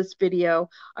description of this video.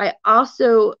 I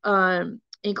also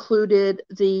included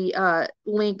the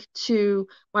link to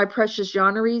my precious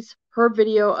yarneries, her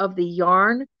video of the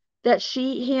yarn that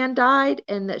she hand dyed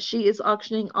and that she is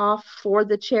auctioning off for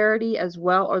the charity as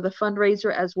well, or the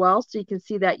fundraiser as well. So you can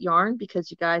see that yarn,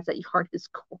 because you guys, that yarn is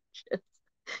gorgeous.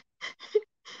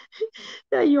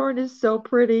 That yarn is so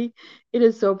pretty. It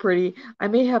is so pretty. I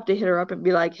may have to hit her up and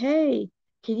be like, hey,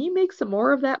 can you make some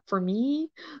more of that for me?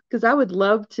 Because I would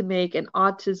love to make an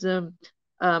autism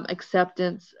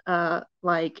acceptance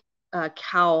like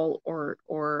cowl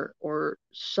or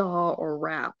shawl or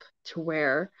wrap to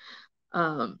wear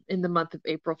in the month of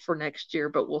April for next year,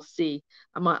 but we'll see.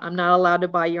 I'm not allowed to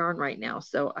buy yarn right now,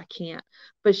 so I can't.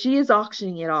 But she is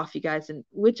auctioning it off, you guys, and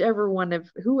whichever one of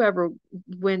whoever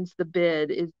wins the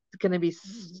bid is going to be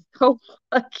so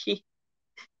lucky.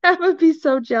 I would be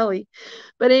so jelly.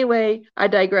 But anyway, I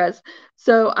digress.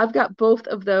 So I've got both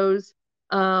of those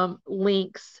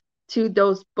links to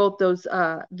both those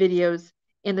videos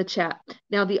in the chat.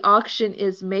 Now the auction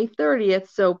is May 30th,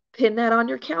 so pin that on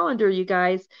your calendar, you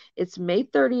guys. It's May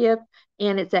 30th,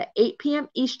 and it's at 8 p.m.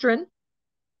 Eastern.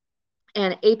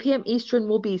 And 8 p.m. Eastern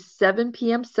will be 7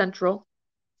 p.m. Central,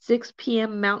 6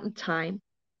 p.m. Mountain Time,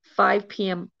 5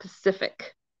 p.m.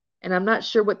 Pacific. And I'm not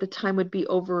sure what the time would be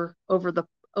over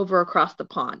across the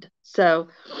pond. So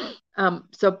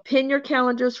so pin your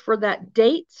calendars for that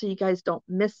date so you guys don't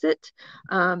miss it.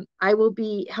 I will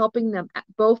be helping them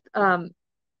both.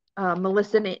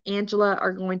 Melissa and Angela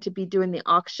are going to be doing the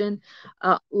auction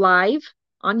live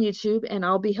on YouTube, and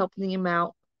I'll be helping them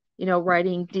out,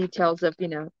 writing details of,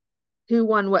 who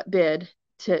won what bid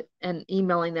and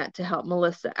emailing that to help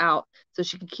Melissa out so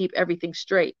she can keep everything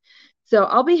straight. So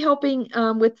I'll be helping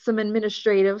with some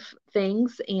administrative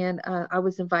things, and I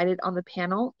was invited on the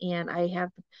panel, and I have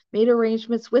made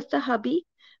arrangements with the hubby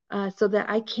so that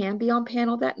I can be on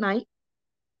panel that night.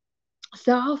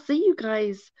 So I'll see you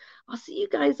guys. I'll see you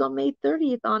guys on May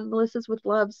 30th on Melissa's with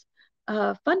Love's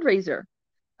fundraiser.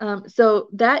 So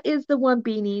that is the one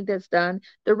beanie that's done.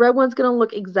 The red one's going to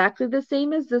look exactly the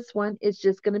same as this one. It's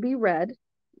just going to be red,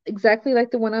 exactly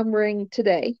like the one I'm wearing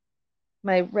today,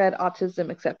 my red autism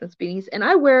acceptance beanies. And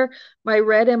I wear my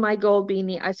red and my gold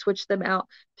beanie. I switch them out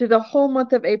through the whole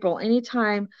month of April.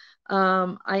 Anytime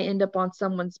I end up on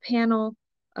someone's panel,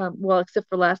 well, except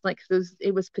for last night because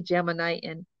it was pajama night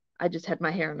and I just had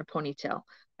my hair in a ponytail.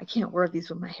 I can't wear these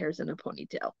when my hair's in a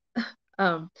ponytail.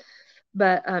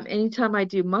 But anytime I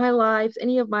do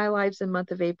any of my lives in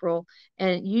month of April,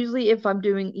 and usually if I'm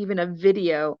doing even a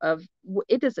video of,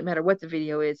 it doesn't matter what the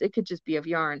video is, it could just be of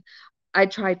yarn. I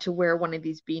try to wear one of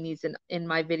these beanies in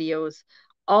my videos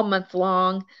all month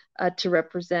long to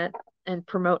represent and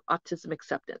promote autism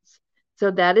acceptance.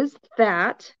 So that is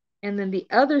that. And then the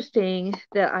other thing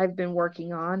that I've been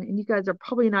working on, and you guys are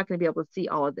probably not going to be able to see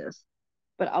all of this,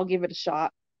 but I'll give it a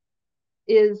shot,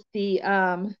 is the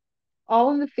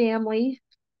All in the Family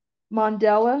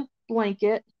Mandela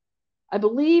blanket. I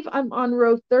believe I'm on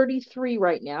row 33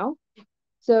 right now.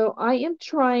 So I am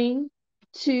trying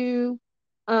to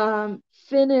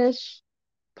finish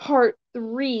part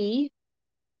 3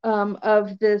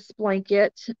 of this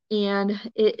blanket, and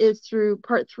it is through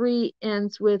part 3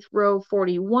 ends with row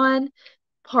 41.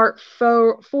 Part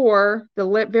 4,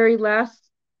 the very last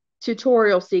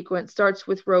tutorial sequence, starts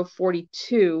with row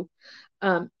 42.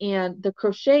 And the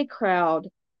Crochet Crowd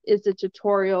is a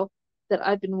tutorial that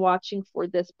I've been watching for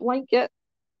this blanket.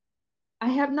 I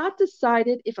have not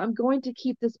decided if I'm going to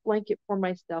keep this blanket for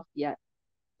myself yet.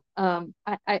 I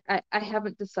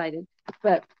haven't decided,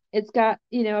 but it's got,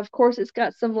 of course, it's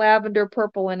got some lavender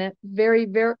purple in it. Very,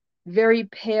 very, very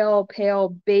pale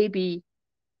baby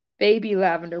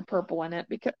lavender purple in it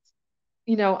because,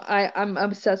 I'm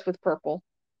obsessed with purple.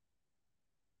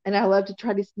 And I love to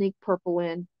try to sneak purple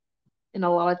in a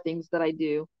lot of things that I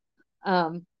do.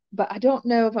 But I don't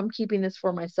know if I'm keeping this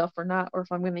for myself or not, or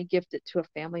if I'm going to gift it to a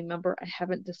family member. I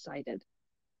haven't decided.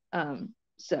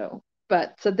 So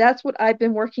that's what I've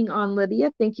been working on,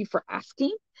 Lydia. Thank you for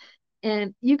asking.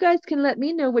 And you guys can let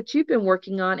me know what you've been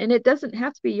working on. And it doesn't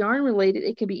have to be yarn related.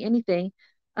 It could be anything.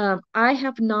 I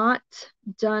have not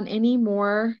done any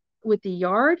more with the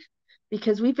yard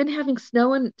because we've been having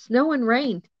snow and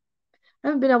rain. I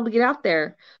haven't been able to get out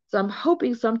there. So I'm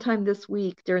hoping sometime this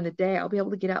week during the day, I'll be able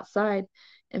to get outside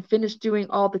and finish doing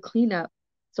all the cleanup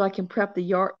so I can prep the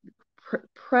yard,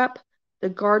 prep the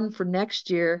garden for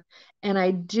next year. And I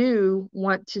do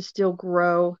want to still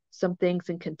grow some things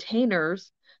in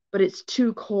containers, but it's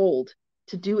too cold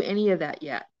to do any of that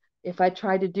yet. If I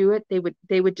try to do it,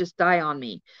 they would just die on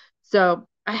me. So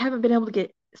I haven't been able to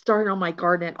get started on my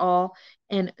garden at all.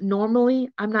 And normally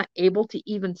I'm not able to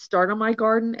even start on my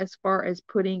garden as far as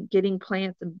getting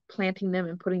plants and planting them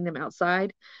and putting them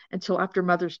outside until after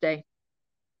Mother's Day.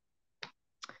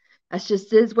 That's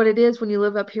just is what it is when you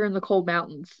live up here in the cold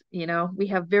mountains. We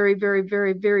have very, very,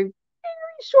 very, very, very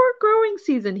short growing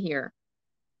season here.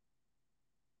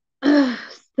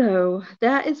 So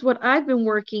that is what I've been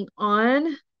working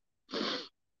on.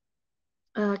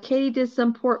 Katie did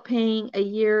some port painting a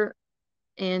year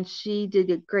and she did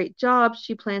a great job.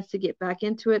 She plans to get back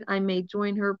into it. I may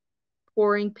join her.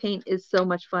 Pouring paint is so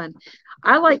much fun.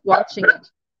 I like watching it.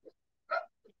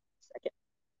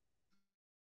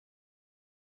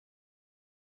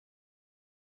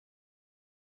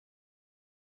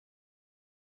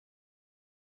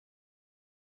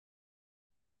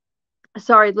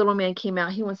 Sorry, little man came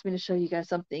out. He wants me to show you guys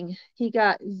something.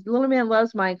 Little man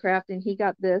loves Minecraft and he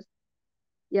got this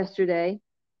yesterday.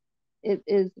 It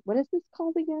is, what is this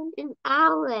called again? An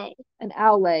owl. An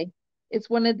owl. It's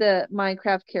one of the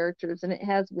Minecraft characters and it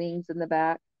has wings in the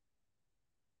back.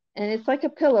 And it's like a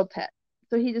pillow pet.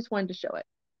 So he just wanted to show it.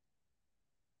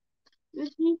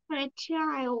 He's my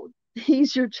child.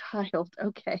 He's your child.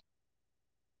 Okay.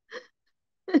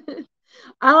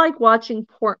 I like watching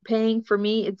port painting. For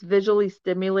me, it's visually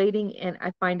stimulating and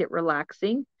I find it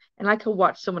relaxing. And I could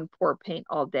watch someone pour paint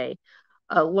all day.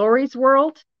 Lori's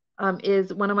World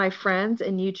is one of my friends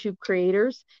and YouTube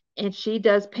creators, and she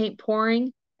does paint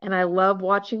pouring, and I love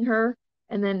watching her.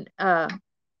 And then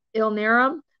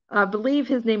Ilnarum, I believe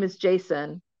his name is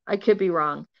Jason. I could be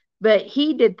wrong, but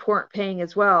he did port painting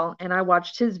as well, and I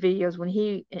watched his videos when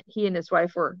he and his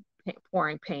wife were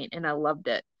pouring paint, and I loved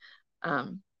it.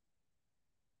 All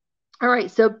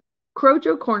right, so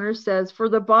Crojo Corner says for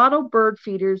the bottle bird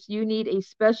feeders, you need a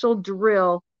special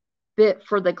drill bit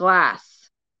for the glass,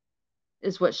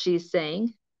 is what she's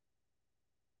saying.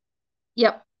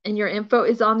 Yep, and your info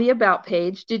is on the about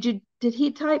page. Did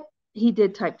he type? He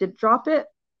did type. Did it drop it?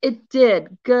 It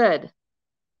did. Good.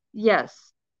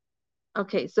 Yes.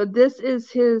 Okay, so this is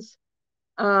his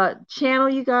channel,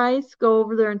 you guys. Go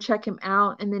over there and check him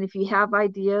out. And then if you have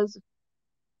ideas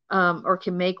or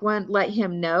can make one, let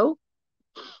him know.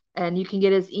 And you can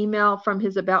get his email from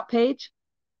his about page.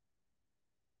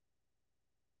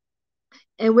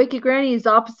 And Wicked Granny is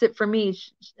opposite for me.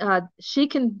 She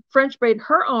can French braid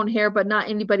her own hair, but not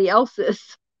anybody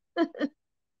else's.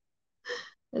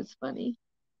 It's funny.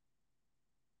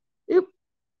 Oop.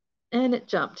 And it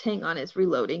jumped. Hang on, it's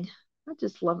reloading. I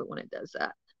just love it when it does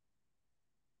that.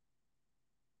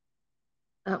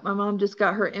 My mom just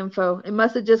got her info. It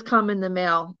must have just come in the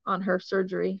mail on her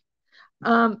surgery.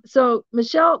 So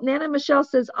Nana Michelle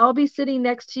says, I'll be sitting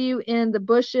next to you in the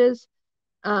bushes.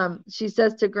 She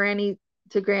says to Granny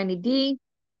D.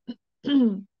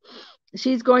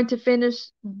 She's going to finish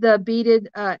the beaded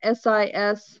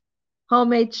SIS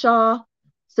homemade shawl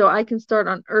so I can start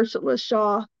on Ursula's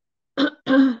shawl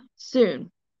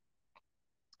soon.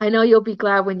 I know you'll be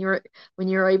glad when you're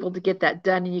able to get that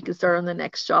done and you can start on the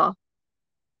next shawl.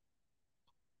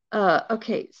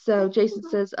 Okay, so Jason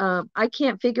says, I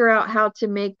can't figure out how to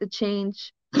make the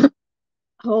change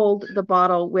hold the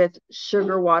bottle with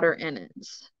sugar water in it.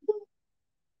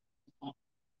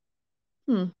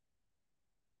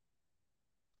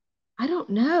 I don't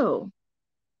know.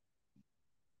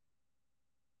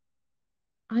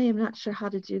 I am not sure how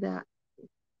to do that.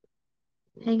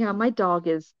 Hang on, my dog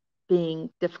is being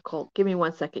difficult. Give me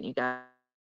 1 second, you guys.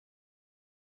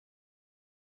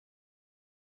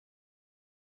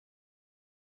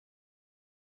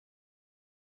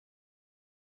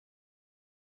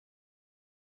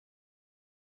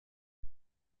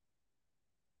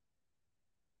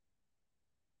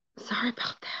 Sorry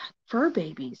about that. Fur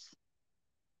babies.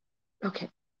 Okay.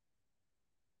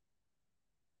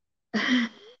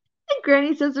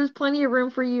 Granny says there's plenty of room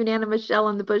for you, Nana Michelle,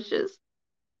 in the bushes.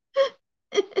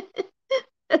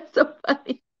 That's so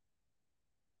funny.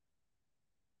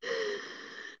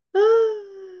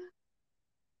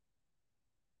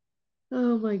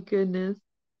 Oh my goodness.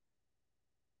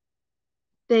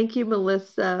 Thank you,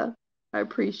 Melissa. I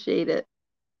appreciate it.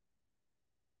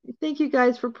 Thank you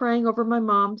guys for praying over my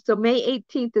mom. So May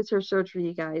 18th is her surgery,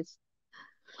 you guys.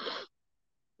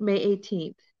 May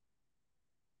 18th.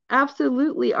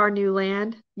 Absolutely, our new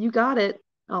land. You got it.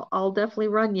 I'll definitely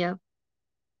run you.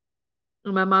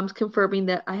 And my mom's confirming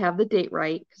that I have the date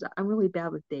right because I'm really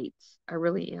bad with dates. I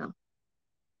really am.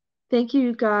 Thank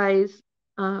you guys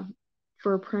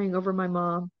for praying over my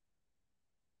mom.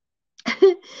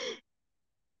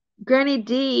 Granny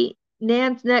D,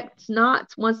 Nan's next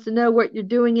knots wants to know what you're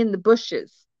doing in the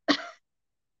bushes.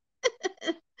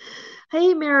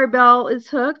 Hey, Maribel is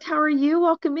hooked. How are you?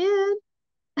 Welcome in.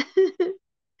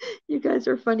 You guys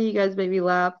are funny. You guys make me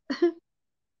laugh.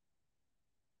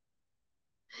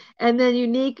 And then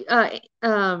Unique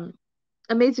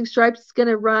Amazing Stripes is going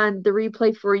to run the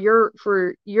replay for your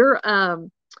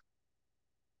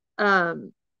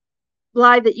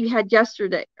live that you had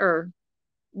yesterday, or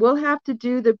we'll have to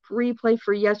do the replay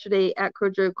for yesterday at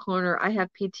Crojo Corner. I have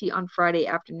PT on Friday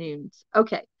afternoons.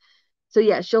 Okay. So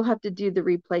yeah, she'll have to do the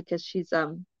replay because she's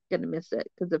gonna miss it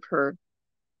because of her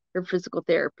physical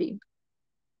therapy.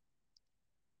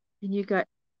 And you got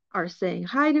are saying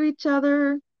hi to each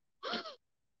other.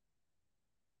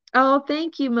 Oh,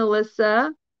 thank you,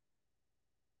 Melissa.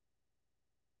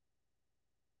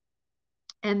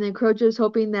 And then Crojo's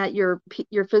hoping that your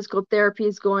physical therapy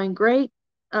is going great.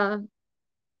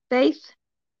 Faith,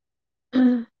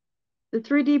 the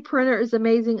 3D printer is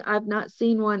amazing. I've not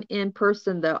seen one in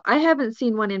person though. I haven't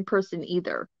seen one in person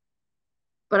either,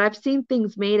 but I've seen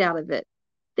things made out of it.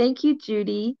 Thank you,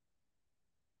 Judy.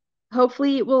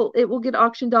 Hopefully it will get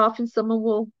auctioned off and someone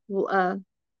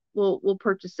will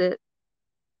purchase it.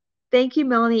 Thank you,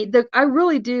 Melanie. I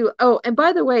really do. Oh, and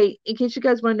by the way, in case you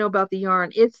guys want to know about the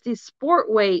yarn, it's the Sport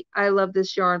Weight I Love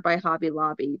This Yarn by Hobby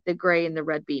Lobby, the gray and the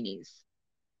red beanies.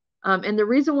 And the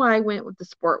reason why I went with the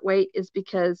Sport Weight is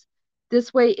because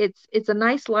this way it's a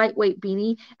nice lightweight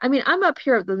beanie. I mean, I'm up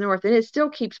here at the north and it still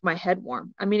keeps my head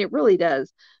warm. I mean, it really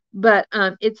does. But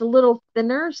it's a little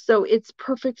thinner, so it's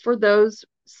perfect for those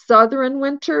southern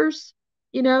winters,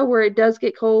 where it does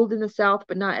get cold in the south,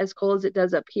 but not as cold as it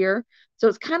does up here. So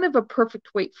it's kind of a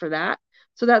perfect weight for that.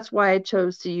 So that's why I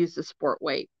chose to use the Sport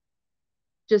Weight,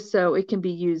 just so it can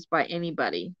be used by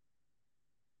anybody.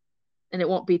 And it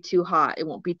won't be too hot. It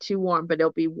won't be too warm, but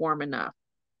it'll be warm enough.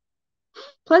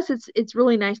 Plus, it's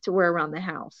really nice to wear around the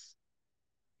house.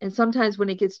 And sometimes when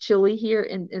it gets chilly here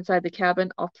inside the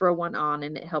cabin, I'll throw one on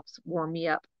and it helps warm me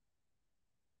up.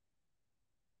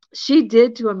 She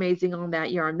did do amazing on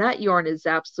that yarn. That yarn is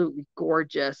absolutely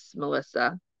gorgeous,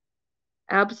 Melissa.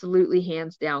 Absolutely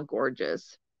hands down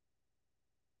gorgeous.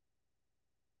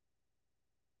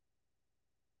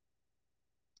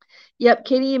 Yep,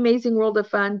 Katie Amazing World of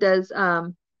Fun does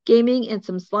gaming and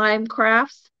some slime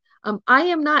crafts. I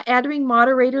am not adding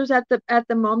moderators at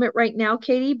the moment right now,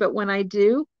 Katie, but when I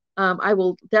do, I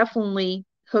will definitely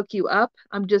hook you up.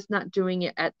 I'm just not doing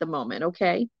it at the moment,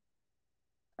 okay?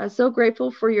 I'm so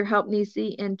grateful for your help,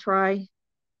 Niese, and try.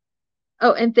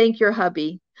 Oh, and thank your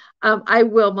hubby. I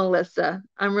will, Melissa.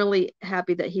 I'm really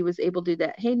happy that he was able to do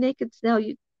that. Hey, Naked Snail,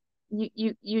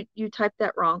 you typed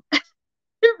that wrong.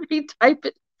 Retype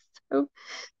it. So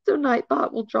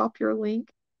Nightbot will drop your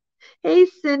link. Hey,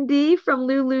 Cindy from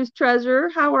Lulu's Treasure.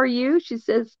 How are you? She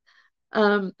says,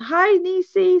 hi,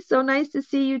 Niese. So nice to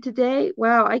see you today.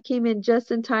 Wow, I came in just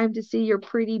in time to see your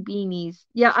pretty beanies.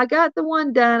 Yeah, I got the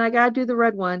one done. I got to do the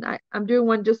red one. I'm doing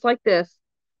one just like this.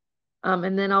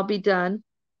 And then I'll be done.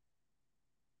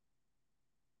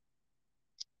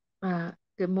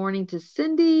 Good morning to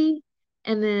Cindy.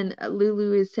 And then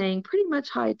Lulu is saying pretty much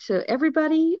hi to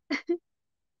everybody.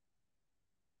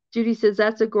 Judy says,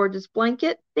 that's a gorgeous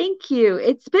blanket. Thank you.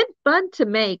 It's been fun to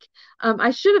make.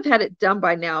 I should have had it done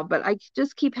by now, but I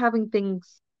just keep having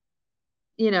things,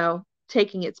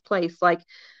 taking its place. Like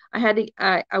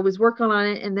I was working on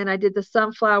it and then I did the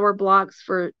sunflower blocks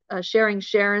for Sharing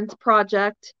Sharon's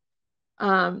project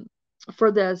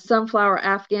for the sunflower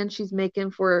Afghan she's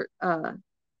making for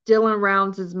Dylan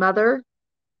Rounds' mother.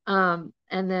 And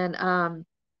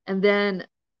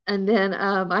then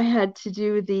I had to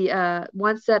do the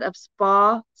one set of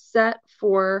spa set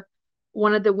for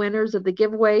one of the winners of the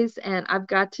giveaways. And I've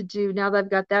got to do, now that I've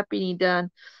got that beanie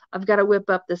done, I've got to whip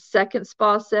up the second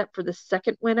spa set for the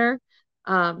second winner.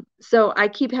 So I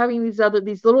keep having these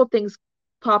little things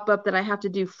pop up that I have to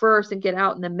do first and get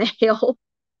out in the mail.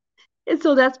 And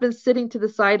so that's been sitting to the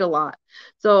side a lot.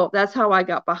 So that's how I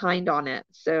got behind on it.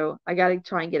 So I got to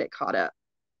try and get it caught up.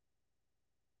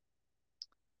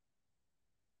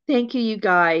 Thank you, you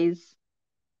guys.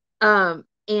 And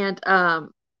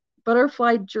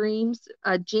Butterfly Dreams,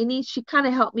 Jeannie, she kind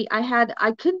of helped me.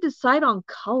 I couldn't decide on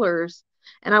colors,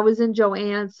 and I was in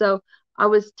Joanne, so I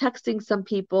was texting some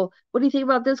people. What do you think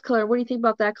about this color? What do you think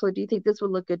about that color? Do you think this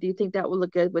would look good? Do you think that would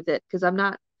look good with it? Because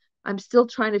I'm still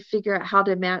trying to figure out how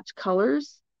to match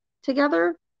colors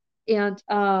together. And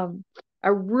I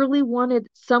really wanted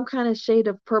some kind of shade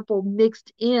of purple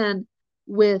mixed in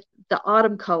with the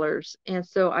autumn colors. And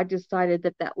so I decided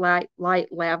that light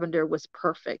lavender was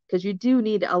perfect because you do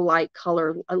need a light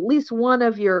color, at least one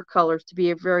of your colors to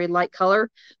be a very light color.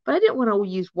 But I didn't want to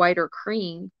use white or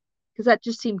cream because that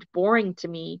just seemed boring to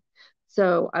me.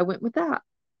 So I went with that.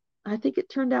 I think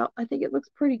it looks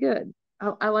pretty good.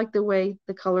 I like the way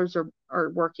the colors are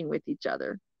working with each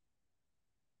other.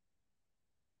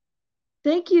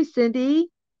 Thank you, Cindy.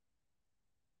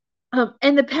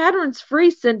 And the pattern's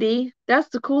free, Cindy. That's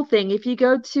the cool thing. If you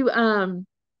go to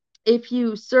if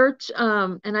you search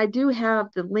and I do have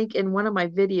the link in one of my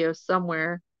videos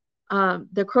somewhere,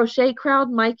 the Crochet Crowd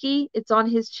Mikey, it's on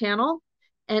his channel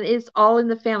and it's all in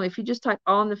the family. If you just type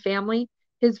all in the family,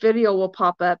 his video will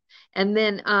pop up. And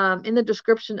then in the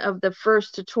description of the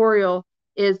first tutorial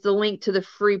is the link to the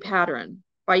free pattern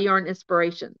by Yarn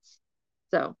Inspirations.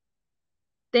 So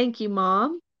thank you,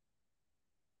 Mom.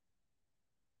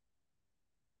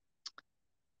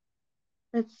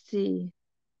 Let's see.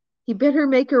 You better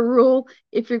make a rule.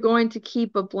 If you're going to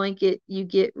keep a blanket, you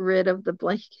get rid of the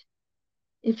blanket.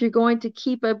 If you're going to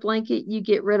keep a blanket, you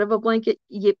get rid of a blanket.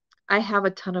 I have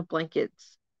a ton of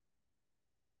blankets.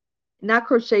 Not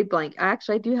crochet blanket.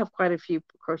 I do have quite a few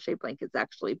crochet blankets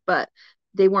actually, but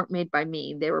they weren't made by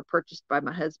me. They were purchased by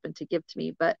my husband to give to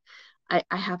me, but I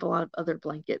have a lot of other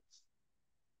blankets.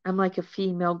 I'm like a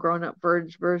female grown-up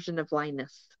version of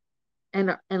Linus.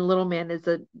 And little man is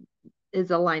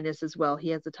a Linus as well. He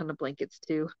has a ton of blankets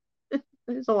too.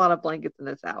 There's a lot of blankets in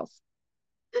this house.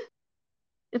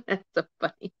 That's so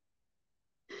funny.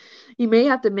 You may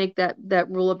have to make that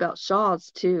rule about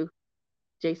shawls too,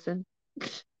 Jason.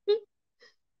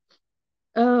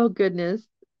 Oh goodness.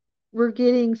 We're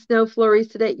getting snow flurries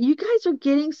today. You guys are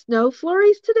getting snow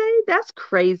flurries today? That's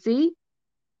crazy.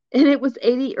 And it was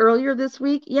 80 earlier this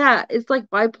week. Yeah, it's like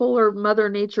bipolar mother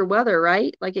nature weather,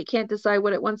 right? Like it can't decide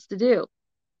what it wants to do.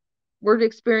 We're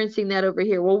experiencing that over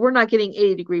here. Well, we're not getting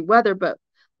 80-degree weather, but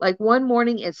like one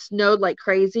morning it snowed like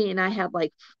crazy and I had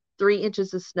like 3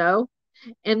 inches of snow.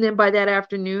 And then by that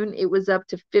afternoon, it was up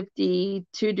to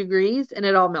 52 degrees and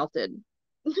it all melted.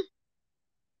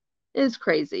 It's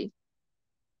crazy.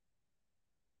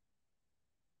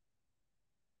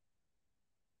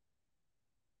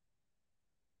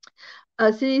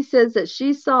 Cindy says that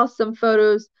she saw some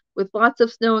photos with lots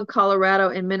of snow in Colorado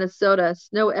and Minnesota,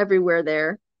 snow everywhere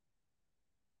there.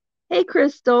 Hey,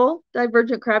 Crystal,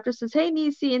 Divergent Crafter says, hey,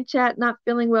 Niese in chat, not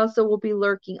feeling well, so we'll be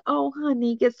lurking. Oh,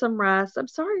 honey, get some rest. I'm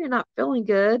sorry you're not feeling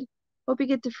good. Hope you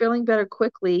get to feeling better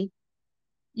quickly.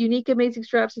 Unique Amazing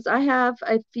Strap says, I have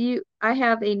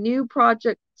a new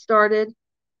project started.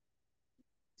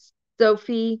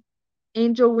 Sophie,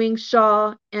 angel wing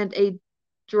shawl, and a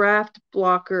draft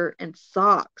blocker and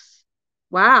socks.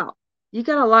 Wow, you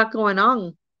got a lot going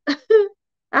on.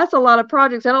 That's a lot of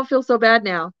projects. I don't feel so bad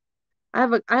now. I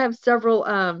have several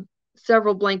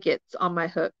blankets on my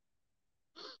hook.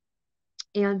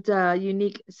 And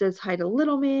Unique says hi to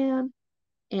Little Man.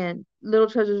 And Little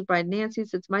Treasures by Nancy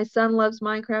says my son loves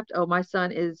Minecraft. Oh, my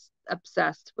son is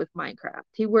obsessed with Minecraft.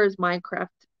 He wears Minecraft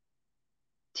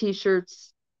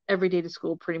t-shirts every day to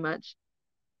school pretty much.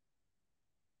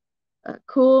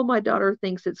 Cool. My daughter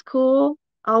thinks it's cool.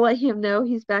 I'll let him know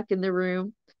he's back in the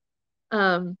room.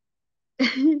 Um,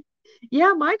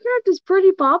 yeah, Minecraft is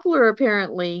pretty popular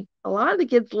apparently. A lot of the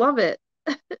kids love it.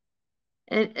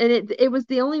 And it was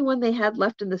the only one they had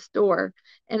left in the store.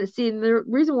 And the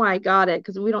reason why I got it,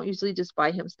 because we don't usually just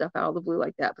buy him stuff out of the blue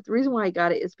like that, but the reason why I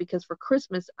got it is because for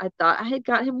Christmas I thought I had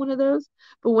got him one of those,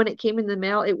 but when it came in the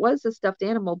mail, it was a stuffed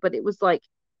animal, but it was like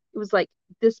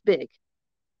this big.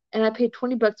 And I paid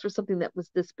 $20 for something that was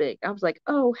this big. I was like,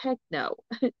 oh heck no.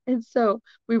 And so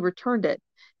we returned it.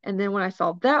 And then when I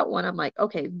saw that one, I'm like,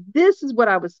 okay, this is what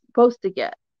I was supposed to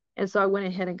get. And so I went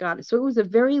ahead and got it. So it was a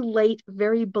very late,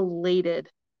 very belated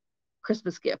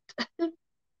Christmas gift.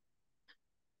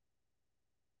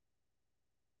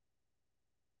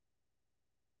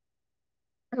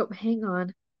 Oh, hang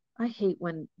on. I hate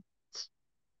when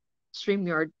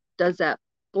StreamYard does that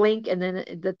blink and then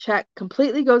the chat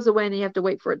completely goes away and you have to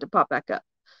wait for it to pop back up.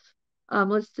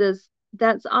 Let's just,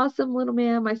 that's awesome, little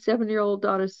man. My 7-year-old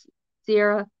daughter,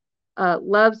 Sierra,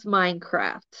 loves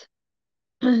Minecraft.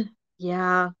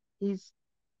 Yeah, he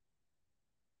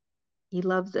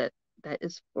loves it. That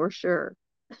is for sure.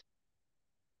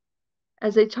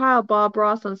 As a child, Bob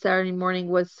Ross on Saturday morning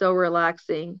was so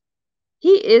relaxing.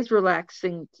 He is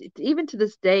relaxing. Even to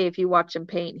this day, if you watch him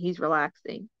paint, he's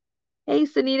relaxing. Hey,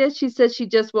 Sanita, she says she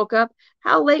just woke up.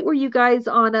 How late were you guys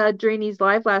on Drainy's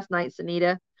live last night,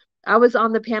 Sanita? I was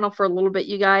on the panel for a little bit,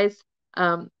 you guys.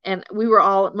 And we were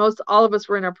all of us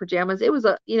were in our pajamas. It was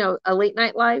a late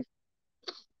night live.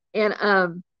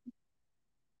 And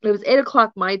it was 8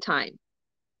 o'clock my time.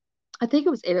 I think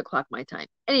it was 8 o'clock my time.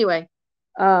 Anyway,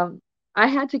 I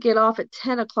had to get off at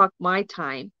 10 o'clock my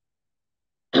time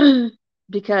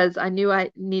because I knew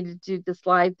I needed to do this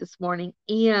live this morning,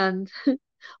 and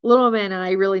little man and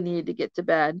I really needed to get to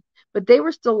bed, but they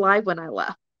were still live when I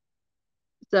left.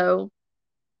 So,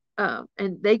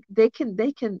 and they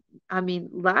can. I mean,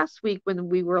 last week when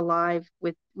we were live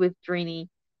with Drini,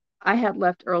 I had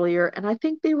left earlier, and I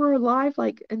think they were live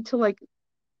like until like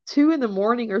 2 in the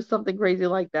morning or something crazy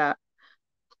like that.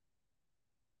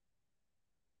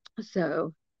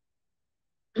 So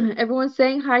everyone's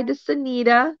saying hi to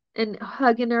Sanita and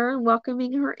hugging her and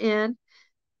welcoming her in.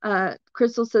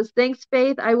 Crystal says, thanks,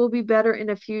 Faith. I will be better in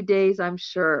a few days, I'm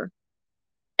sure.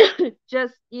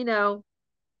 Just,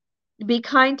 be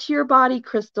kind to your body,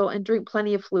 Crystal, and drink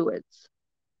plenty of fluids.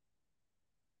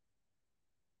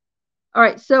 All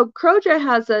right, so Crochet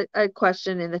has a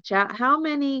question in the chat. How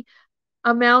many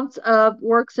amounts of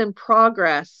works in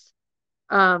progress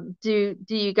do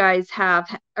you guys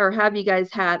have, or have you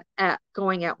guys had at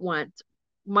going at once?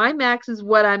 My max is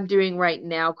what I'm doing right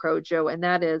now, Crojo, and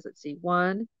that is, let's see,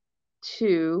 1,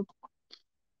 2,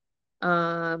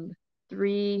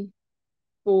 3,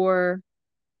 4,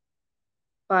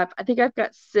 5. I think I've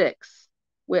got 6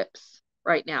 whips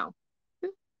right now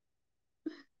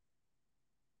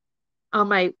on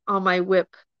my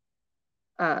whip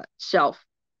shelf.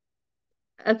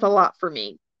 That's a lot for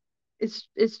me.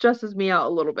 It stresses me out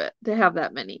a little bit to have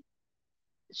that many.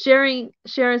 Sharon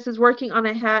says, working on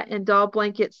a hat and doll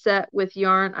blanket set with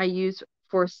yarn I use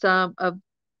for some of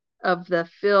the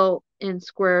fill in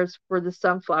squares for the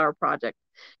sunflower project.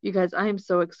 You guys, I am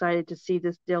so excited to see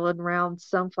this Dylan Round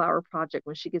sunflower project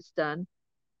when she gets done.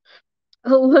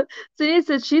 Oh, Sunita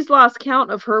says she's lost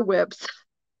count of her whips.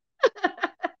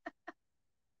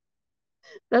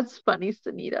 That's funny,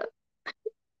 Sunita.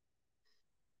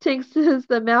 Tink says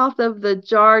the mouth of the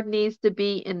jar needs to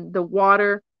be in the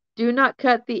water. Do not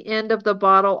cut the end of the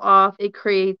bottle off. It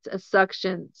creates a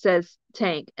suction, says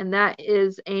Tank. And that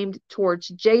is aimed towards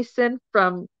Jason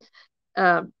from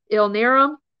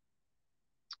Ilnerum.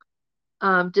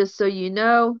 Just so you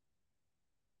know.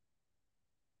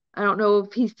 I don't know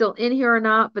if he's still in here or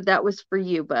not, but that was for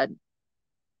you, bud.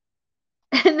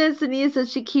 And then Sania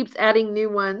says she keeps adding new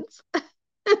ones.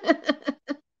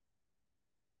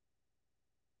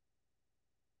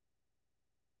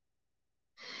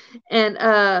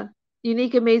 And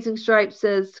Unique Amazing Stripe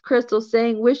says, Crystal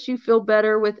saying, wish you feel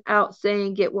better without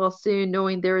saying get well soon,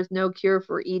 knowing there is no cure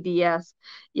for EDS.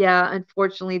 Yeah,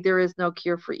 unfortunately, there is no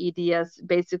cure for EDS.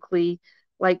 Basically,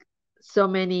 like so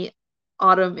many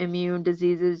autoimmune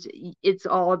diseases, it's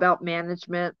all about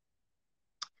management.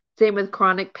 Same with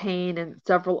chronic pain and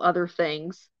several other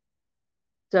things.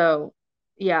 So,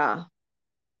 yeah,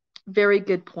 very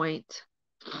good point.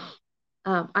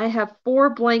 I have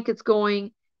 4 blankets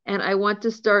going and I want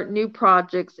to start new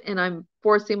projects and I'm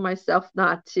forcing myself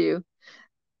not to.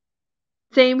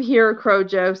 Same here,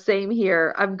 Crojo. Same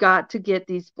here. I've got to get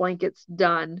these blankets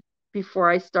done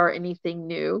before I start anything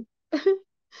new.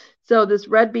 So this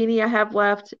red beanie I have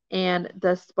left and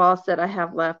the spa set I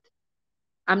have left,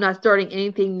 I'm not starting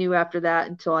anything new after that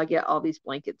until I get all these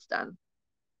blankets done.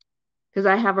 Because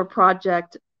I have a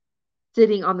project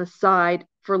sitting on the side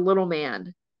for Little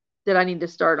Man that I need to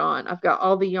start on. I've got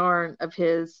all the yarn of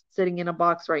his sitting in a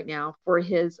box right now for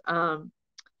his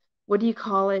what do you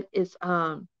call it? It's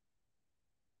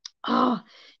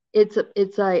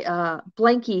it's a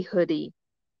blankie hoodie.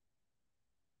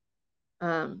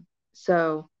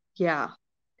 So yeah.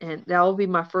 And that will be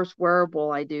my first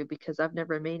wearable I do because I've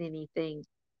never made anything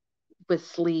with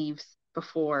sleeves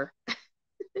before.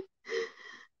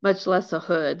 Much less a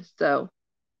hood. So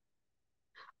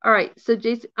all right, so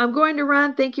Jason, I'm going to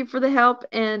run. Thank you for the help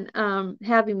and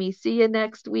having me. See you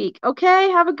next week. Okay,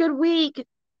 have a good week.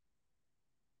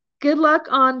 Good luck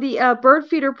on the bird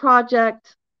feeder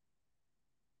project.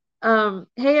 Hey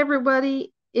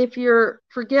everybody, if you're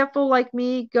forgetful like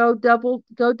me, go double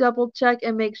check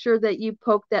and make sure that you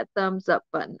poke that thumbs up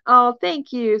button. Oh,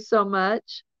 thank you so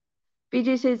much.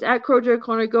 BJ says at Crojo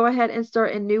Corner, go ahead and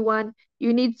start a new one.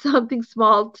 You need something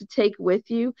small to take with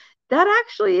you. That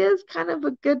actually is kind of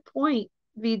a good point,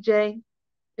 VJ.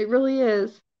 It really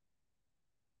is.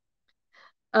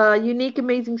 Unique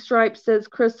Amazing Stripe says,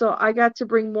 Crystal, I got to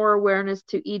bring more awareness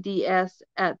to EDS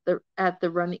at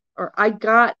the running, or I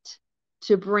got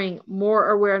to bring more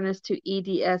awareness to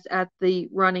EDS at the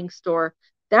running store.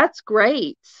 That's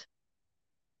great.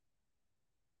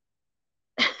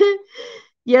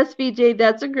 Yes, VJ,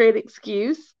 that's a great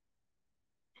excuse.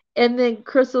 And then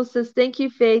Crystal says, thank you,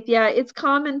 Faith. Yeah, it's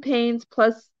common pains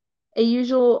plus a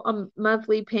usual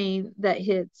monthly pain that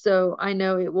hits. So I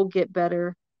know it will get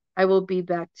better. I will be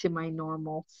back to my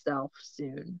normal self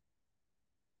soon.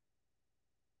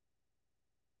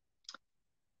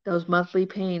 Those monthly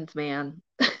pains, man,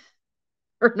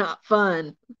 are not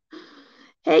fun.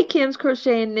 Hey, Kim's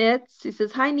Crochet and Knits. He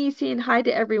says, hi, Niese, and hi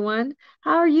to everyone.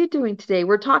 How are you doing today?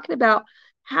 We're talking about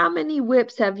how many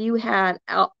whips have you had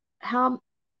out? How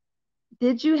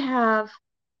did you have,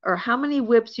 or how many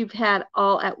whips you've had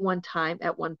all at one time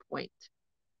at one point?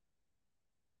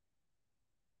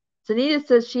 Sanita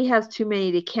says she has too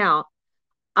many to count.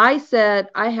 I said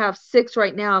I have 6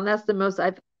 right now, and that's the most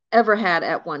I've ever had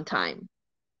at one time.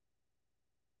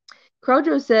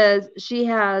 Crojo says she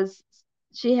has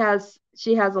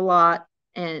a lot,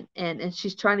 and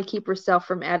she's trying to keep herself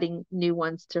from adding new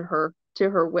ones to her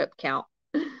whip count.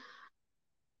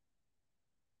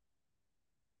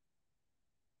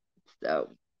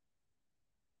 So,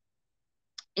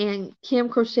 and Kim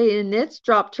Crochet and Knits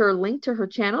dropped her link to her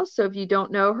channel. So if you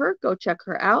don't know her, go check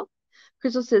her out.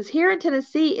 Crystal says, here in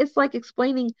Tennessee, it's like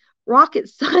explaining rocket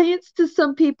science to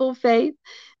some people, Faith.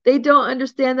 They don't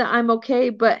understand that I'm okay,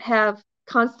 but have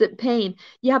constant pain.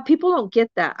 Yeah, people don't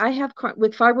get that. I have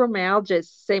with fibromyalgia,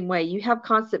 it's the same way. You have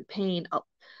constant pain.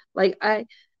 Like I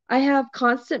have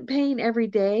constant pain every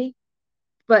day,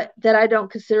 but that I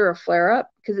don't consider a flare up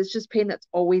because it's just pain that's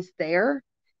always there.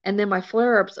 And then my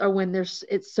flare ups are when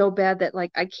it's so bad that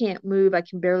like I can't move, I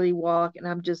can barely walk, and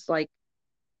I'm just like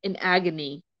in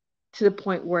agony to the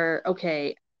point where,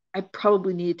 okay, I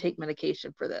probably need to take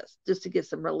medication for this just to get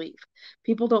some relief.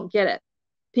 People don't get it.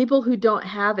 People who don't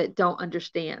have it don't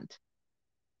understand.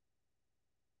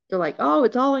 They're like, oh,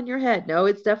 it's all in your head. No,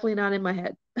 it's definitely not in my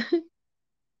head.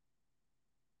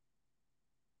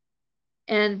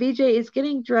 And VJ is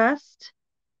getting dressed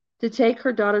to take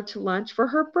her daughter to lunch for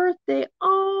her birthday.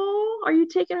 Oh, are you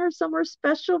taking her somewhere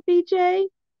special, VJ?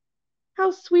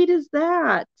 How sweet is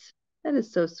that? That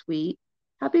is so sweet.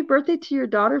 Happy birthday to your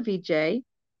daughter, VJ.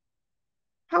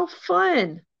 How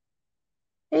fun.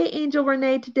 Hey, Angel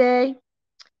Renee today.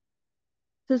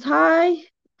 Says hi,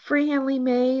 Freehandly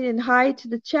Made, and hi to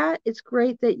the chat. It's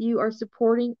great that you are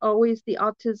supporting always the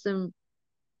autism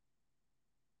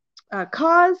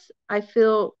cause. I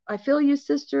feel you,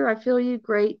 sister. I feel you.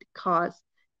 Great cause.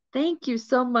 Thank you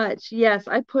so much. Yes,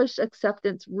 I push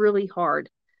acceptance really hard,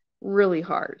 really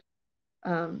hard.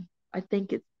 I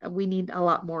think we need a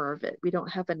lot more of it. We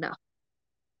don't have enough.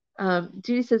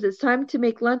 Judy says it's time to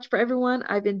make lunch for everyone.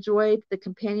 I've enjoyed the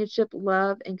companionship,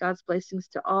 love, and God's blessings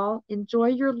to all. Enjoy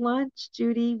your lunch,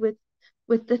 Judy, with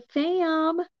the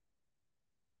fam.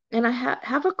 And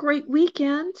have a great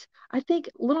weekend. I think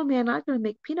little man, I'm going to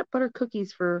make peanut butter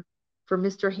cookies for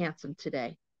Mr. Handsome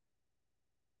today.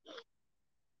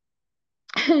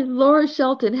 Laura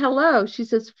Shelton, hello. She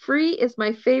says free is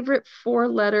my favorite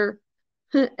four-letter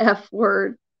F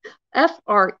word.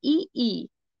 Free.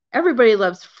 Everybody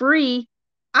loves free.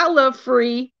 I love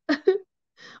free.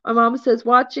 My mom says,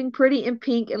 watching Pretty in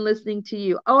Pink and listening to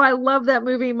you. Oh, I love that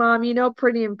movie, Mom. You know,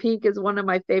 Pretty in Pink is one of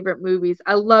my favorite movies.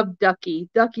 I love Ducky.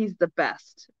 Ducky's the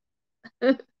best.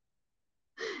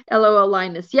 LOL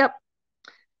Linus. Yep.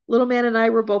 Little man and I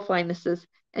were both Linuses.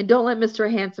 And don't let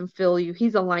Mr. Handsome fool you.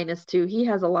 He's a Linus too. He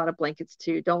has a lot of blankets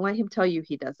too. Don't let him tell you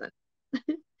he doesn't.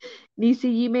 Nisi,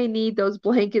 you may need those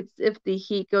blankets if the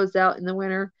heat goes out in the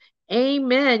winter.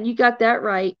 Amen. You got that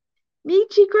right.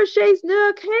 Michi Crochet's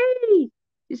Nook. Hey.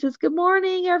 He says, good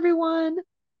morning, everyone.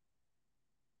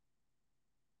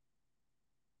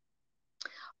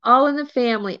 All in the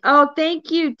family. Oh,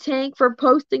 thank you, Tank, for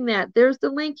posting that. There's the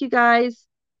link, you guys.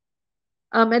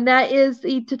 And that is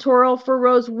the tutorial for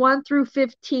rows 1 through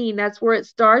 15. That's where it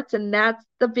starts, and that's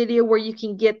the video where you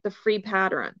can get the free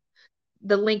pattern.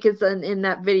 The link is in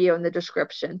that video in the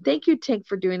description. Thank you, Tank,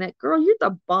 for doing that. Girl, you're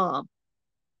the bomb.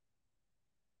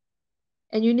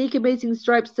 And Unique Amazing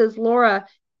Stripes says, Laura,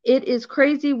 it is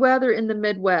crazy weather in the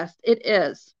Midwest. It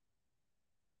is.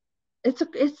 It's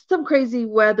some crazy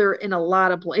weather in a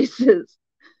lot of places.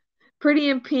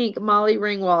 Pretty in Pink, Molly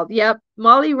Ringwald. Yep,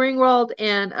 Molly Ringwald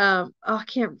and I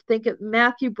can't think of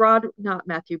not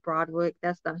Matthew Broderick.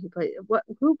 That's not who plays.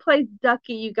 Who plays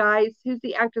Ducky, you guys? Who's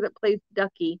the actor that plays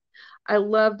Ducky? I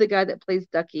love the guy that plays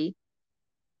Ducky.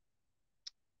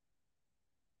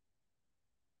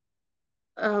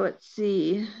 Oh, let's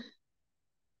see.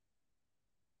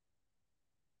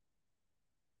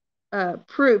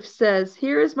 Proof says,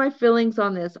 here is my feelings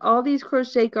on this. All these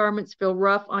crochet garments feel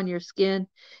rough on your skin.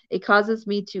 It causes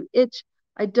me to itch.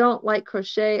 I don't like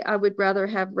crochet. I would rather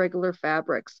have regular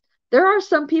fabrics. There are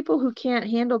some people who can't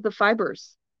handle the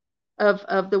fibers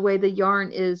of the way the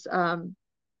yarn is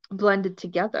blended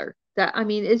together. That, I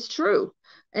mean, it's true.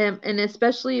 And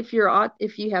especially if you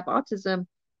have autism,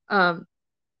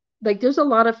 like there's a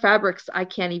lot of fabrics I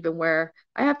can't even wear.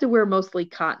 I have to wear mostly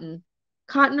cotton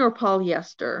or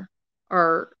polyester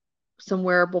or some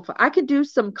wearable. I could do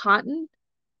some cotton.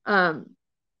 Um,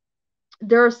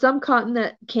 there are some cotton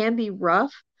that can be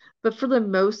rough, but for the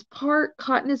most part,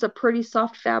 cotton is a pretty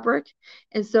soft fabric.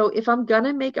 And so if I'm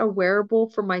gonna make a wearable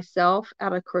for myself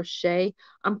out of crochet,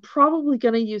 I'm probably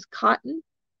gonna use cotton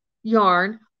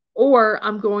yarn, or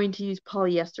I'm going to use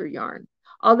polyester yarn.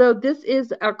 Although this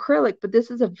is acrylic, but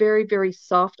this is a very, very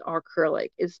soft acrylic.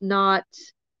 It's not,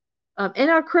 and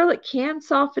acrylic can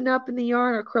soften up in the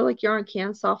yarn. Acrylic yarn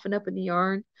can soften up in the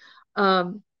yarn.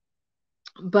 Um,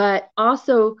 But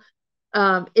also,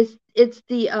 it's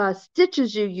the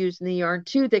stitches you use in the yarn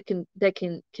too that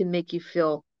can make you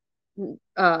feel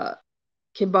uh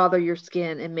can bother your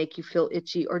skin and make you feel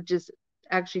itchy or just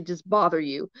actually just bother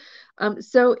you.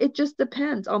 So it just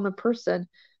depends on the person.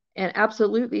 And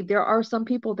absolutely, there are some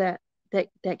people that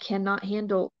cannot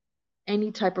handle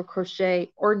any type of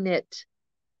crochet or knit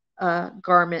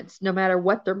garments, no matter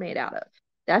what they're made out of.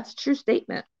 That's a true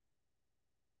statement.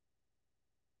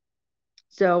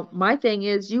 So my thing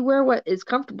is, you wear what is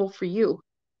comfortable for you.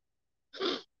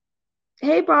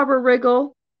 Hey, Barbara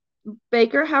Riggle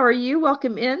Baker, how are you?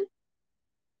 Welcome in.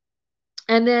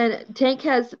 And then Tank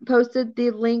has posted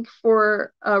the link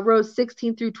for rows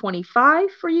 16 through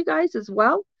 25 for you guys as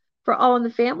well, for All in the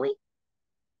Family.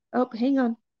 Oh, hang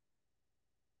on.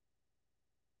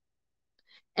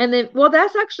 And then, well,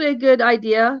 that's actually a good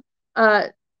idea.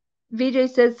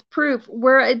 VJ says, proof,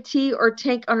 wear a tee or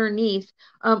tank underneath.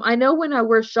 I know when I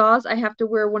wear shawls, I have to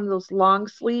wear one of those long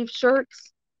sleeve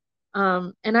shirts.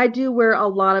 And I do wear a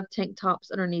lot of tank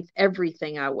tops underneath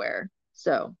everything I wear.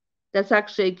 So that's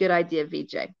actually a good idea,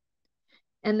 VJ.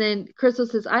 And then Crystal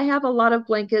says, I have a lot of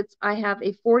blankets. I have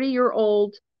a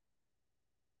 40-year-old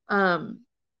um,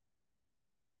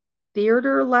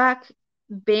 Theater Lack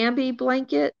Bambi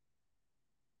blanket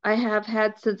I have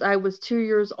had since I was 2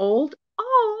 years old.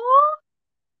 Oh,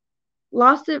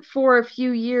 lost it for a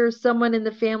few years. Someone in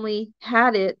the family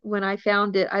had it. When I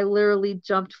found it, I literally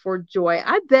jumped for joy.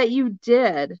 I bet you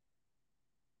did.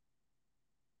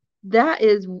 That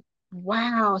is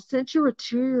wow. Since you were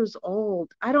 2 years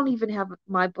old, I don't even have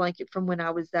my blanket from when I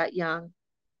was that young.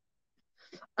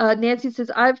 Nancy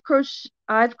says, I've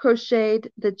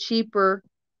crocheted the cheaper,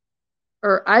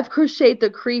 or I've crocheted the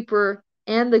creeper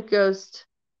and the ghost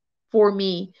for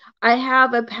me. I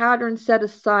have a pattern set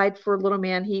aside for little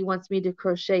man. He wants me to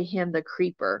crochet him the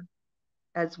creeper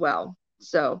as well.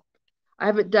 So I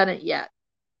haven't done it yet.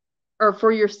 Or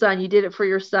for your son. You did it for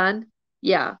your son?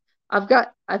 Yeah. I've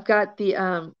got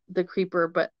the creeper,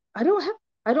 but I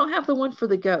don't have the one for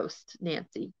the ghost,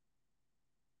 Nancy.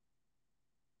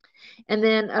 And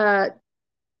then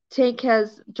Tank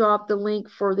has dropped the link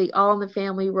for the All in the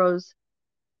Family Rose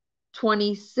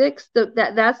 26.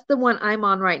 That's the one I'm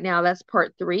on right now. That's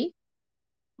part 3.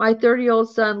 My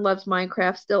 30-year-old son loves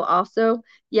Minecraft still also.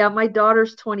 Yeah, my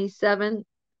daughter's 27.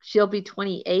 She'll be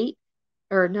 28.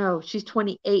 Or no, she's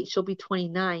 28. She'll be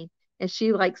 29. And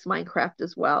she likes Minecraft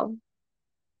as well.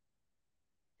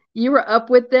 You were up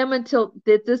with them until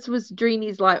this was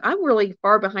Dreeny's live. I'm really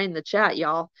far behind the chat,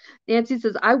 y'all. Nancy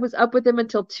says, I was up with them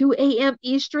until 2 a.m.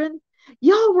 Eastern.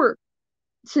 Y'all were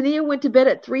Sania went to bed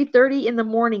at 3:30 in the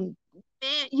morning.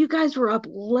 Man, you guys were up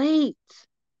late.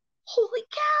 Holy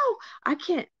cow. I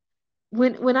can't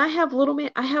when I have little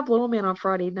man, I have little man on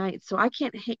Friday night, so I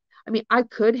can't hang. I mean, I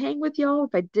could hang with y'all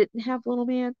if I didn't have little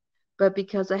man, but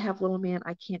because I have little man,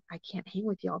 I can't hang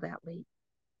with y'all that late.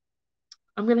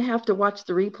 I'm gonna have to watch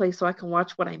the replay so I can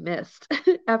watch what I missed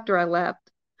after I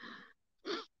left.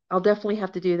 I'll definitely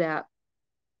have to do that.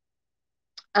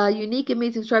 Unique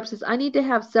Amazing Stripe says, I need to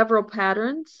have several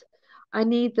patterns. I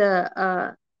need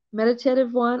the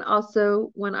meditative one.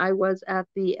 Also, when I was at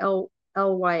the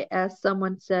LYS,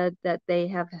 someone said that they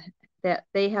have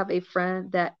a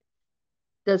friend that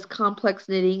does complex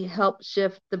knitting, help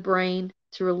shift the brain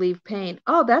to relieve pain.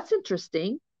 Oh, that's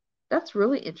interesting. That's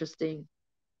really interesting.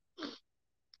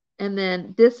 And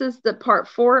then this is the part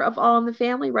 4 of All in the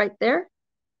Family right there.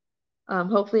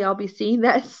 Hopefully I'll be seeing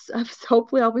that.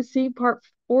 Hopefully I'll be seeing part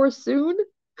 4 soon.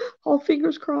 All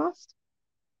fingers crossed.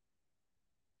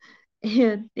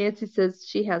 And Nancy says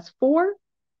she has 4.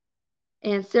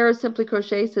 And Sarah Simply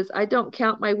Crochet says, I don't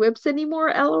count my whips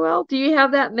anymore, LOL. Do you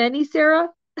have that many, Sarah?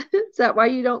 Is that why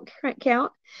you don't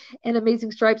count? And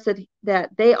Amazing Stripe said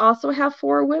that they also have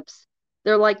 4 whips.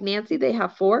 They're like Nancy, they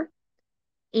have 4.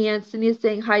 And Cindy's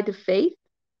saying hi to Faith,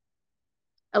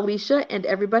 Alicia, and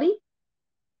everybody.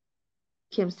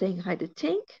 Kim saying hi to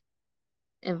Tank,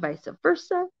 and vice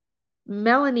versa.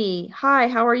 Melanie, hi,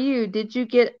 how are you? Did you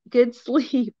get good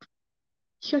sleep?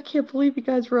 I can't believe you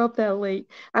guys were up that late.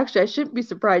 Actually, I shouldn't be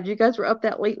surprised. You guys were up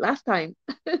that late last time.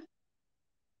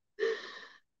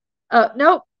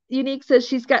 Nope. Unique says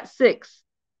she's got 6.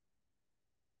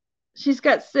 She's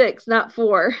got 6, not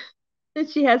 4. And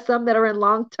she has some that are in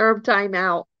long-term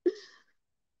timeout.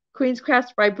 Queen's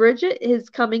Crafts by Bridget is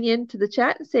coming into the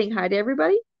chat and saying hi to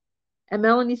everybody. And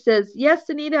Melanie says, yes,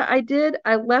 Anita, I did.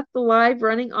 I left the live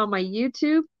running on my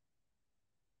YouTube.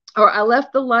 Or I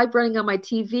left the live running on my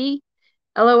TV,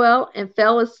 LOL, and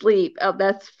fell asleep. Oh,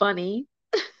 that's funny.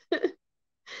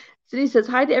 Cindy says,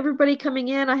 hi to everybody coming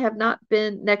in. I have not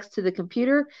been next to the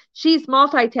computer. She's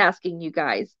multitasking, you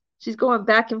guys. She's going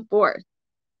back and forth.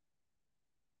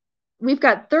 We've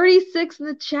got 36 in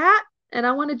the chat, and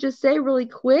I want to just say really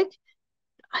quick,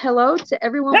 hello to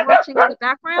everyone watching in the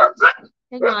background.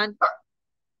 Hang on.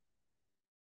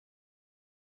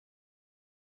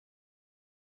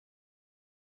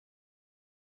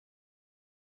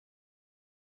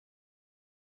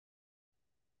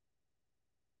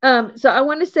 So I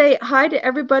want to say hi to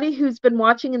everybody who's been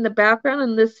watching in the background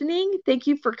and listening. Thank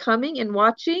you for coming and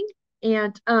watching.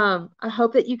 And I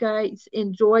hope that you guys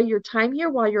enjoy your time here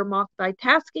while you're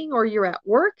multitasking or you're at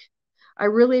work. I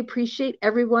really appreciate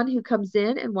everyone who comes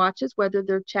in and watches, whether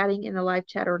they're chatting in the live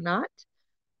chat or not.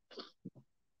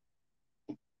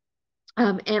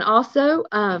 And also,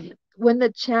 when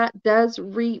the chat does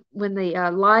when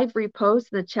the live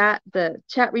repost and the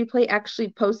chat replay actually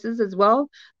posts as well,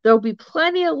 there'll be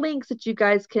plenty of links that you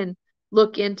guys can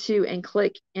look into and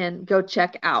click and go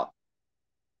check out.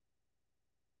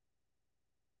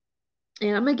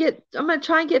 And I'm gonna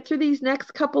try and get through these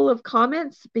next couple of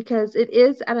comments because it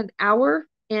is at an hour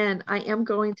and I am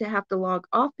going to have to log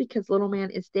off because little man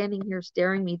is standing here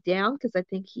staring me down because I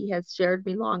think he has shared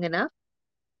me long enough.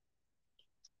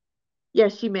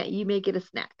 Yes, you may get a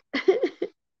snack.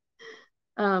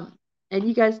 And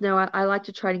you guys know I like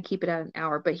to try to keep it at an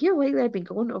hour, but here lately I've been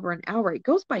going over an hour. It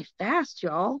goes by fast,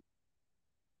 y'all.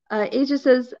 Asia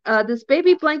says, this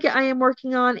baby blanket I am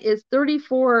working on is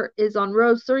on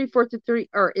rows 34 to 30,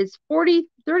 or is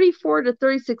 34 to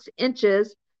 36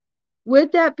 inches.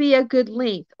 Would that be a good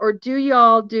length, or do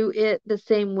y'all do it the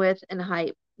same width and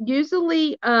height?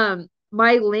 Usually,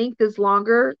 my length is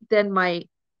longer than my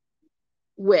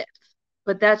width,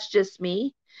 but that's just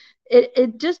me.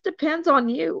 It just depends on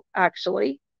you,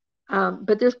 actually.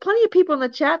 But there's plenty of people in the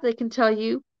chat that can tell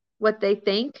you what they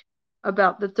think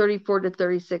about the 34 to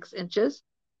 36 inches.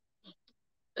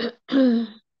 I'm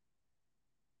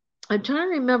trying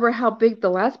to remember how big the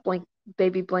last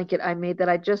baby blanket I made that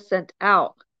I just sent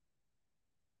out.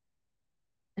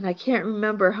 And I can't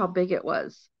remember how big it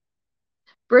was.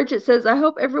 Bridget says, I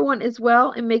hope everyone is well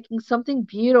and making something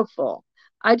beautiful.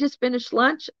 I just finished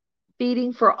lunch,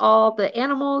 feeding for all the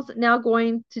animals. Now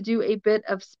going to do a bit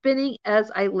of spinning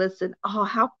as I listen. Oh,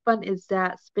 how fun is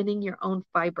that? Spinning your own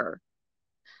fiber.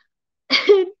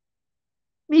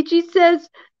 Michi says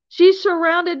she's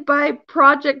surrounded by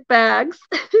project bags.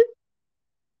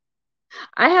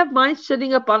 I have mine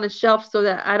sitting up on a shelf so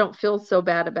that I don't feel so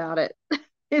bad about it.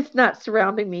 It's not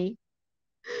surrounding me.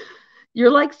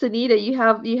 You're like Sunita. You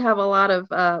have a lot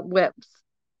of whips.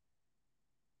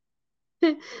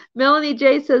 Melanie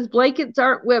J says blankets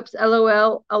aren't whips.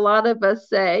 LOL. A lot of us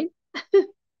say.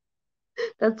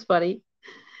 That's funny.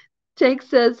 Tank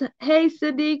says, hey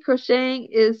Cindy, crocheting,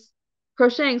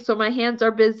 so my hands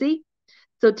are busy.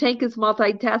 So Tank is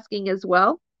multitasking as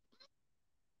well.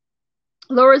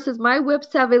 Laura says, my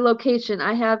whips have a location.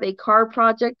 I have a car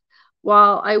project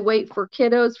while I wait for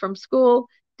kiddos from school,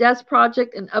 desk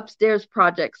project, and upstairs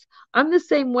projects. I'm the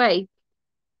same way.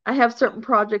 I have certain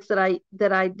projects that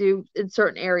I do in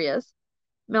certain areas.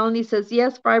 Melanie says,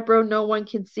 yes, fibro, no one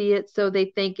can see it, so they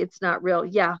think it's not real.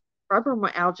 Yeah,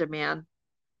 fibromyalgia, man.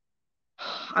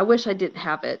 I wish I didn't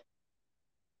have it.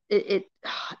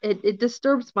 It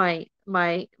disturbs my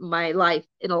life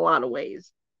in a lot of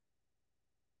ways.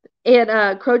 And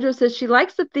Crojo says she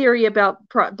likes the theory about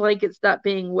blankets not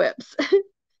being whips.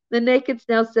 The Nakeds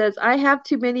now says, I have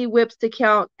too many whips to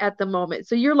count at the moment.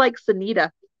 So you're like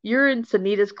Sunita. You're in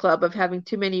Sunita's club of having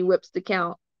too many whips to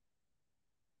count.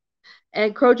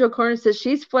 And Crojo Corner says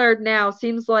she's flared now.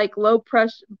 Seems like low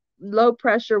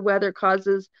pressure weather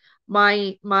causes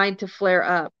mine to flare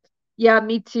up. Yeah,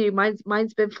 me too.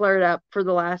 Mine's been flared up for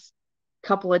the last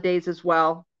couple of days as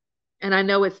well. And I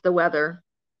know it's the weather.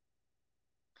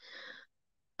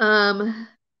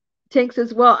 Tank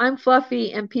says, well, I'm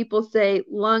fluffy, and people say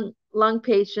lung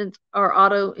patients are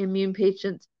autoimmune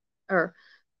patients. Or,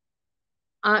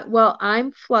 well,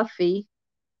 I'm fluffy.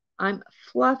 I'm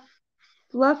fluffy.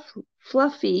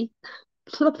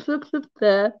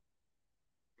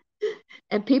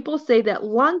 And people say that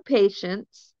lung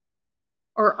patients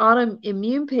or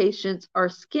autoimmune patients are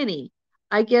skinny.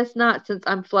 I guess not, since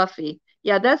I'm fluffy.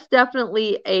 Yeah, that's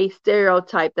definitely a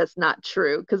stereotype that's not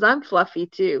true because I'm fluffy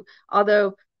too.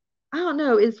 Although, I don't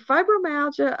know, is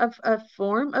fibromyalgia a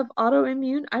form of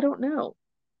autoimmune? I don't know.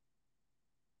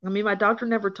 I mean, my doctor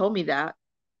never told me that.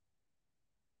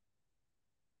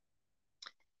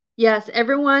 Yes,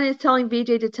 everyone is telling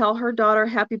VJ to tell her daughter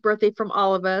happy birthday from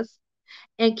all of us.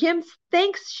 And Kim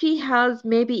thinks she has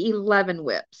maybe 11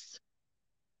 whips.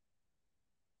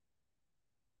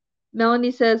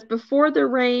 Melanie says, before the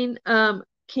rain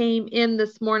came in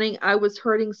this morning, I was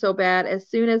hurting so bad. As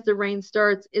soon as the rain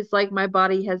starts, it's like my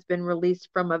body has been released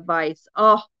from a vice.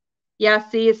 Oh, yeah,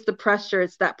 see, it's the pressure.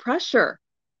 It's that pressure.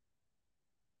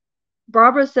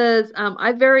 Barbara says,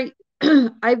 I very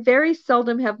I very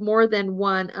seldom have more than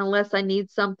one unless I need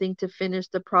something to finish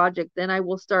the project. Then I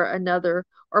will start another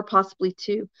or possibly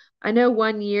two. I know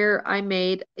one year I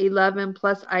made 11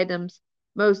 plus items.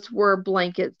 Most were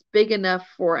blankets, big enough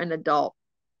for an adult.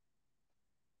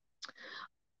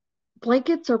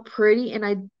 Blankets are pretty and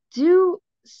I do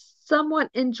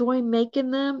somewhat enjoy making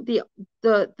them. The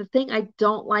thing I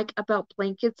don't like about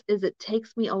blankets is it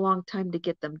takes me a long time to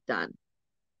get them done.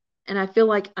 And I feel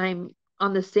like I'm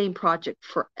on the same project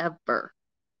forever.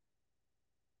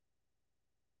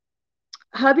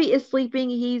 Hubby is sleeping.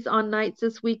 He's on nights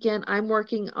this weekend. I'm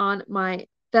working on my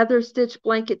feather stitch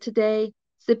blanket today,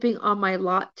 sipping on my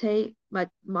latte, my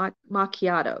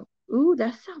macchiato. Ooh,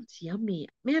 that sounds yummy.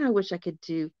 Man, I wish I could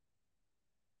do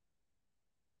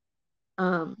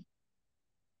um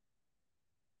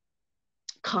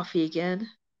coffee again.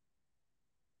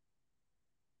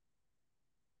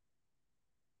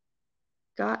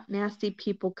 Got nasty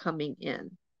people coming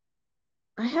in.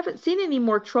 I haven't seen any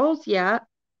more trolls yet.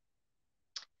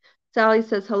 Sally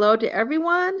says hello to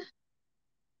everyone.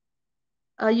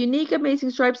 Unique Amazing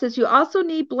Stripe says you also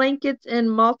need blankets in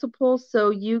multiples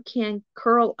so you can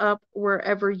curl up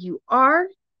wherever you are.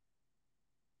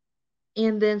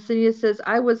 And then Sunita says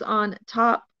I was on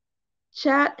top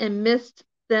chat and missed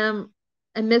them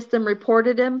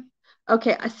reported him.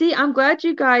 Okay, I see. I'm glad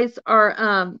you guys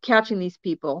are catching these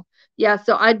people. Yeah,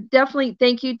 so I definitely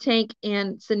thank you, Tank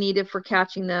and Sunita, for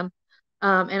catching them.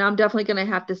 And I'm definitely gonna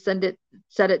have to set it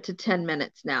to 10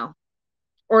 minutes now.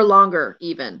 Or longer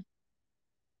even.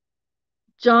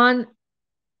 John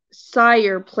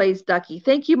Sire plays Ducky.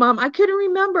 Thank you, Mom. I couldn't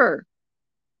remember.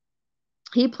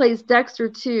 He plays Dexter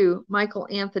too, Michael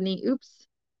Anthony. Oops.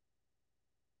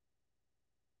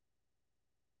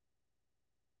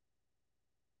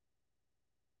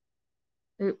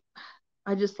 Oop.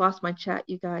 I just lost my chat,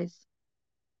 you guys.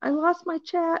 I lost my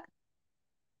chat.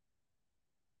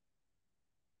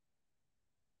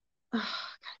 Oh,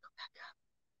 gotta go back up.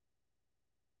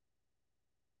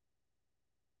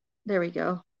 There we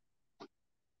go.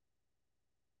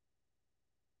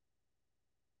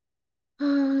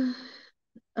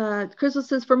 Crystal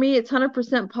says, for me, it's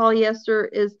 100% polyester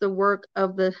is the work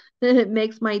of the, it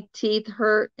makes my teeth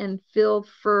hurt and feel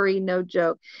furry, no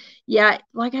joke. Yeah,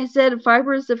 like I said,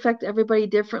 fibers affect everybody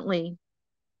differently.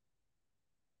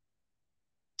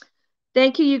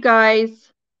 Thank you, you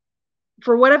guys.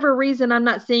 For whatever reason, I'm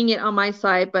not seeing it on my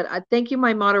side, but I thank you,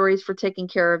 my moderators, for taking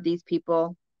care of these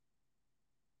people.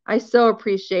 I so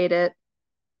appreciate it.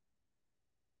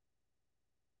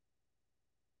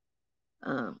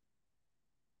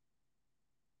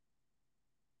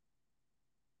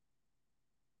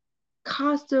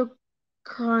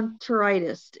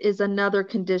 Costochondritis is another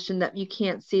condition that you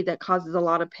can't see that causes a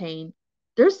lot of pain.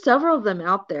 There's several of them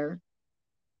out there.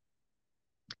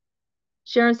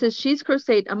 Sharon says she's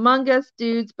crocheted Among Us,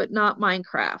 dudes, but not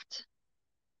Minecraft.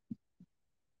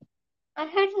 I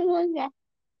heard Among Us.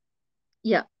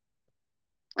 Yeah.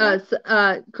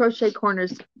 Crochet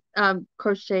Corners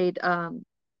crocheted an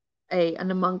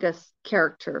Among Us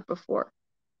character before.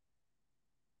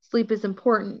 Sleep is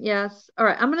important. Yes. All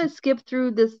right. I'm going to skip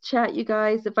through this chat, you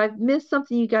guys. If I've missed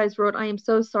something you guys wrote, I am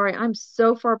so sorry. I'm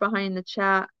so far behind the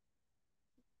chat.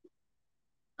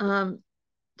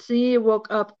 Celia woke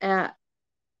up at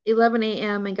 11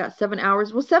 a.m. and got 7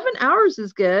 hours. Well, 7 hours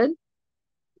is good.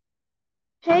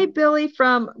 Hey, Billy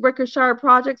from Rickershire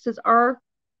Project says our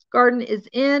garden is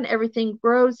in. Everything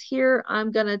grows here.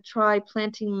 I'm going to try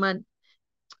planting money.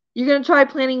 You're going to try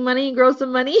planting money and grow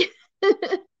some money?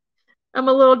 I'm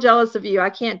a little jealous of you. I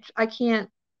can't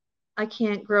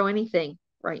grow anything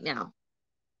right now.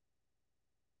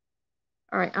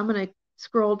 All right, I'm going to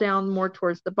scroll down more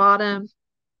towards the bottom.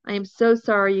 I am so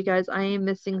sorry, you guys. I am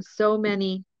missing so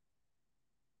many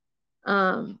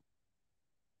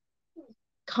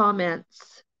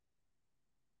comments.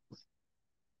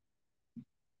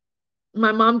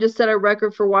 My mom just set a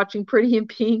record for watching Pretty in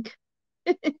Pink.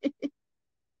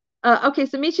 Okay,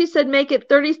 so Michi said make it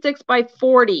 36 by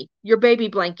 40, your baby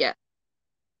blanket.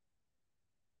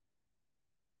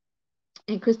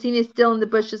 And Christine is still in the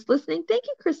bushes listening. Thank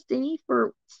you, Christine,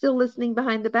 for still listening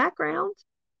behind the background.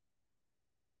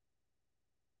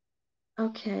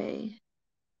 Okay.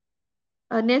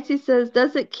 Nancy says,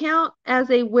 does it count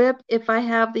as a whip if I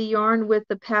have the yarn with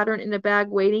the pattern in the bag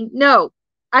waiting? No.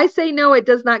 I say no, it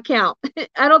does not count.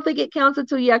 I don't think it counts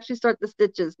until you actually start the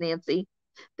stitches, Nancy.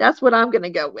 That's what I'm going to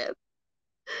go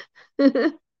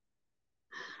with.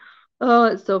 Oh,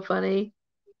 it's so funny.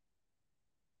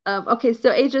 Okay,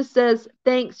 so Asia says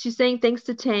thanks. She's saying thanks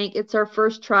to Tank. It's our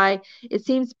first try. It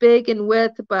seems big in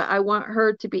width, but I want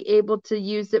her to be able to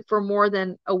use it for more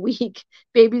than a week.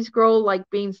 Babies grow like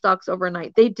beanstalks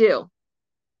overnight. They do.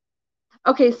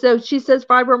 Okay, so she says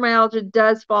fibromyalgia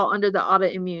does fall under the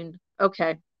autoimmune.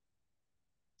 Okay.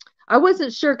 I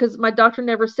wasn't sure because my doctor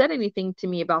never said anything to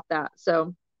me about that.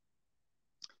 So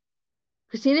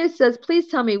Christina says, please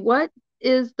tell me what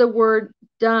is the word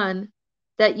done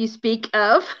that you speak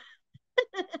of?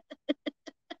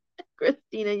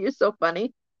 Christina, you're so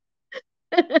funny.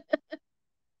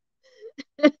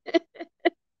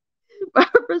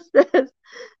 Barbara says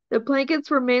the blankets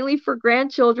were mainly for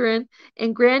grandchildren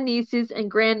and grandnieces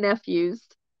and grandnephews.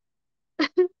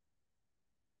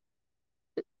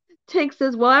 Tank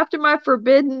says, well, after my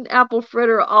forbidden apple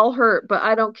fritter, all hurt, but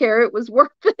I don't care. It was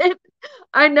worth it.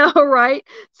 I know, right?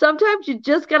 Sometimes you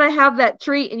just got to have that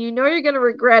treat and you know you're going to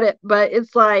regret it, but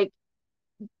it's like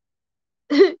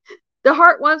the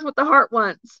heart wants what the heart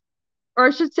wants. Or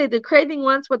I should say the craving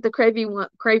wants what the craving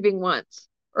wants.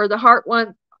 Or the heart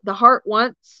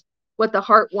wants what the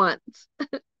heart wants.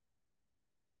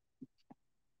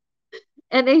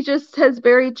 And it just says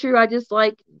very true.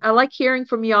 I like hearing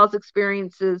from y'all's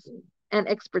experiences and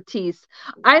expertise.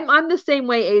 I'm the same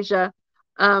way, Asia.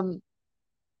 Um,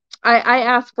 I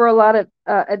ask for a lot of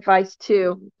advice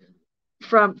too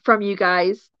from you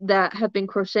guys that have been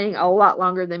crocheting a lot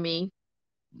longer than me.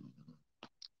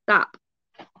 Stop.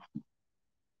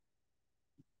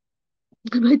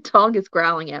 My dog is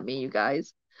growling at me, you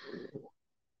guys.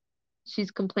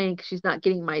 She's complaining because she's not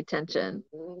getting my attention.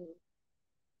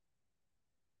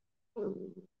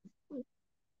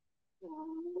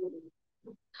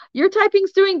 Your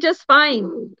typing's doing just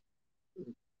fine.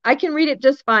 I can read it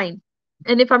just fine.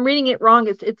 And if I'm reading it wrong,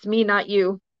 it's me, not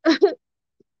you.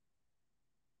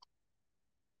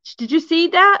 Did you see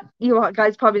that? You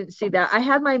guys probably didn't see that. I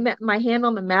had my hand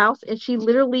on the mouse, and she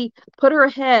literally put her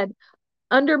head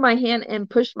under my hand and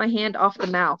pushed my hand off the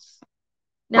mouse.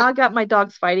 Now I got my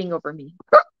dogs fighting over me.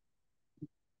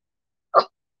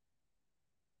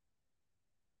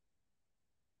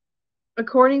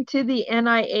 According to the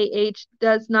NIAH,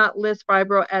 does not list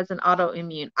fibro as an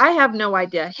autoimmune. I have no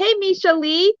idea. Hey, Misha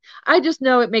Lee. I just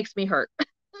know it makes me hurt.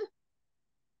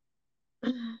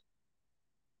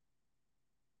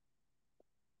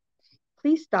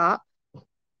 Please stop.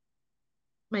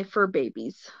 My fur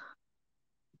babies.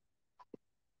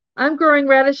 I'm growing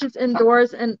radishes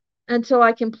indoors and until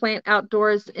I can plant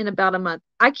outdoors in about a month.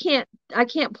 I can't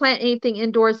plant anything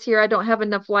indoors here. I don't have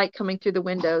enough light coming through the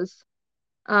windows.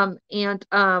 And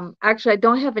actually I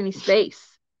don't have any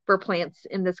space for plants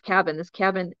in this cabin. This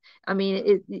cabin, I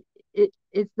mean,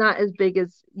 it's not as big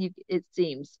as it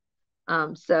seems.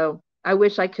 So I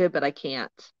wish I could, but I can't.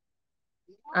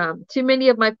 Too many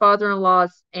of my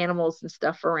father-in-law's animals and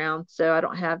stuff around, so I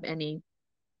don't have any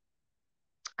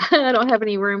I don't have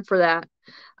any room for that.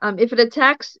 If it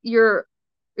attacks your,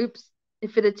 oops,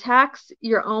 if it attacks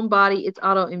your own body, it's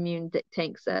autoimmune,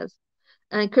 Tank says.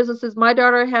 And Crystal says, my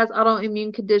daughter has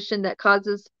autoimmune condition that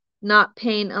causes not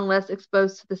pain unless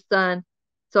exposed to the sun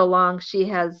so long. She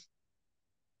has,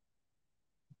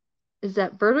 is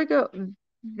that vertigo?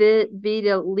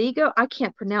 Vitiligo? I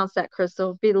can't pronounce that,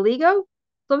 Crystal. Vitiligo?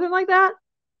 Something like that?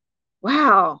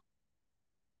 Wow.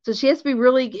 So she has to be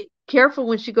really careful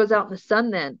when she goes out in the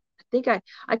sun then. I think I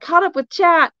caught up with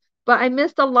chat, but I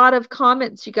missed a lot of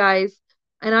comments, you guys,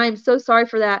 and I am so sorry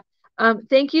for that.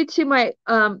 Thank you to my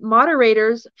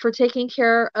moderators for taking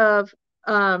care of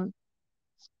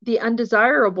the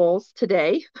undesirables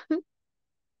today.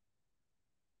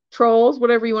 Trolls,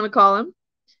 whatever you want to call them.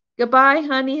 Goodbye,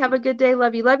 honey. Have a good day.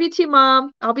 Love you. Love you too,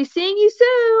 Mom. I'll be seeing you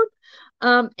soon.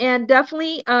 And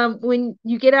definitely, when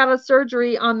you get out of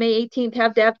surgery on May 18th,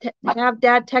 have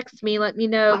Dad text me, let me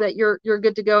know that you're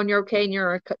good to go and you're okay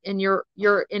and you're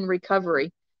in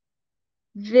recovery.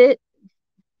 Vitiligo.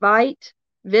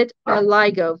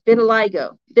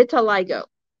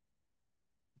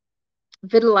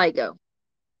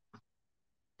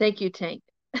 Thank you, Tank.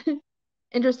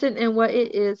 Interested in what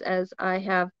it is as I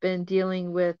have been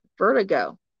dealing with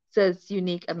vertigo, says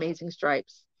Unique Amazing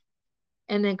Stripes.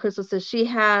 And then Crystal says she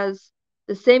has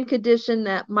the same condition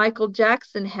that Michael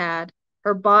Jackson had.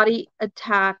 Her body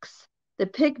attacks the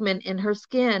pigment in her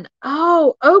skin.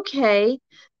 Oh, okay.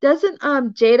 Doesn't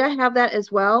Jada have that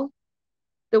as well?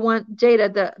 The one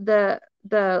Jada,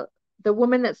 the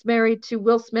woman that's married to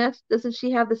Will Smith, doesn't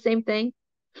she have the same thing?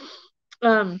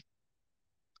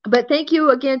 But thank you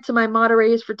again to my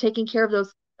moderators for taking care of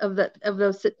those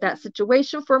that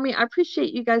situation for me. I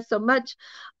appreciate you guys so much.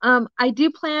 I do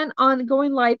plan on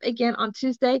going live again on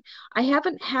Tuesday. I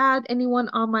haven't had anyone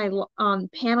on my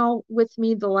panel with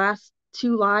me the last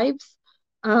 2 lives.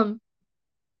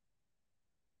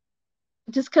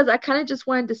 Just because I kind of just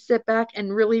wanted to sit back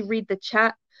and really read the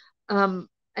chat.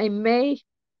 I may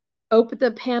open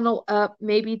the panel up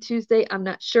maybe Tuesday. I'm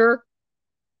not sure.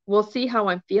 We'll see how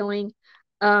I'm feeling.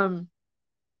 That's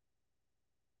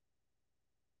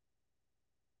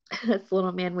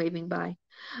little man waving by.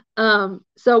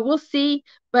 So we'll see,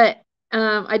 but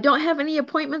I don't have any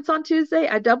appointments on Tuesday.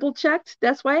 I double checked.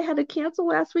 That's why I had to cancel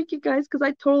last week, you guys, because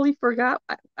I totally forgot.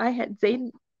 I had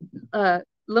Zayden,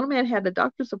 little man had a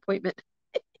doctor's appointment.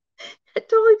 I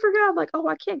totally forgot. I'm like, oh,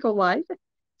 I can't go live.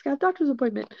 It's got a doctor's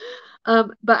appointment.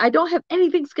 But I don't have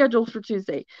anything scheduled for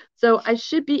Tuesday. So I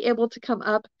should be able to come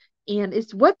up, and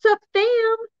it's What's Up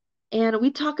Fam? And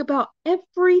we talk about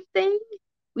everything.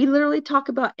 We literally talk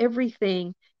about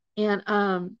everything. And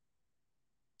I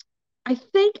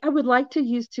think I would like to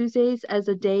use Tuesdays as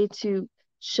a day to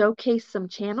showcase some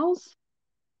channels,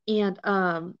 and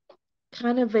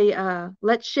kind of a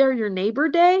let's share your neighbor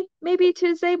day. Maybe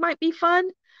Tuesday might be fun.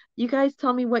 You guys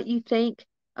tell me what you think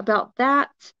about that.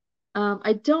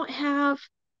 I don't have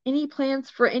any plans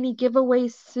for any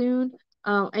giveaways soon.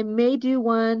 I may do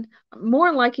one.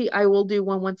 More likely I will do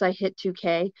one once I hit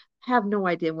 2K. I have no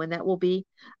idea when that will be.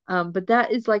 But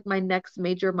that is like my next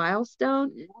major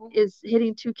milestone, is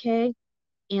hitting 2K.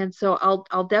 And so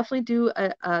I'll definitely do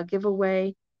a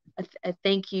giveaway, a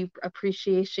thank you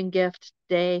appreciation gift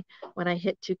day when I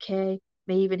hit 2K.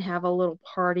 May even have a little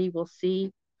party. We'll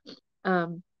see.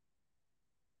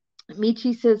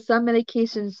 Michi says some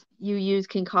medications you use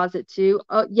can cause it too.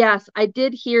 Oh, yes, I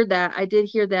did hear that. I did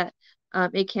hear that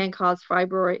it can cause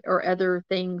fibroid or other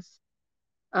things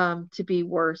to be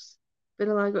worse.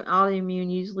 Vitiligo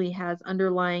autoimmune usually has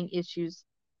underlying issues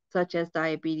such as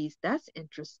diabetes. That's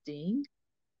interesting.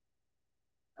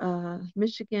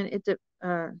 Michigan,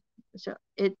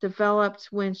 it developed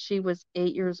when she was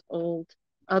 8 years old.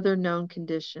 Other known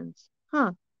conditions.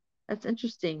 Huh, that's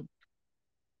interesting.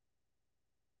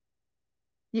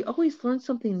 You always learn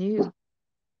something new.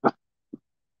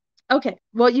 Okay,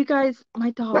 well, you guys,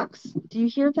 my dogs, do you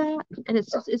hear that? And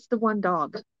it's the one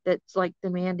dog that's like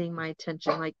demanding my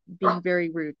attention, like being very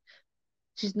rude.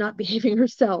 She's not behaving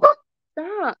herself.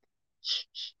 Stop. Shh,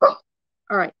 shh. All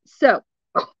right, so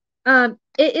it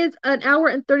is an hour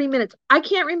and 30 minutes. I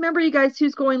can't remember, you guys,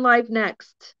 who's going live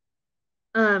next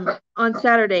on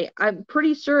Saturday. I'm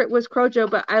pretty sure it was Crojo,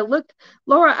 but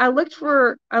Laura, I looked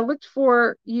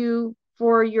for you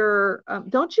for your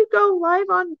don't you go live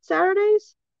on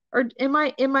Saturdays? Or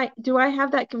do I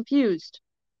have that confused?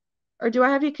 Or do I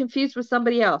have you confused with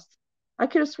somebody else? I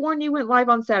could have sworn you went live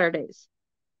on Saturdays.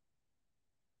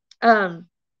 Could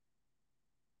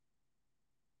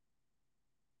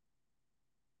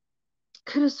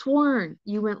have sworn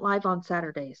you went live on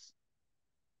Saturdays.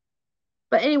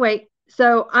 But anyway,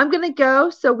 so I'm gonna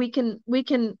go so we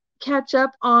can catch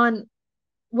up on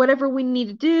whatever we need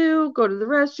to do, go to the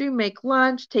restroom, make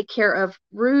lunch, take care of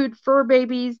rude fur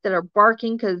babies that are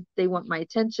barking because they want my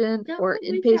attention, or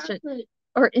impatient.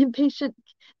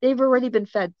 They've already been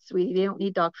fed, sweetie. They don't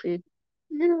need dog food.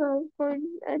 No,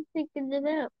 I'm thinking it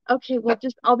out. Okay, well,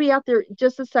 I'll be out there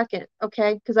just a second,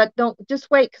 okay? Because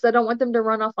wait, because I don't want them to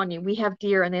run off on you. We have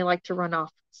deer and they like to run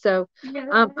off. So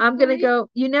I'm gonna go.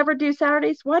 You never do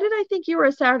Saturdays? Why did I think you were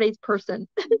a Saturdays person?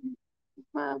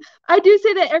 I do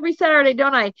say that every Saturday,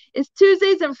 don't I? It's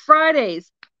Tuesdays and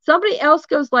Fridays. Somebody else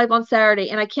goes live on Saturday,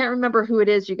 and I can't remember who it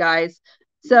is, you guys.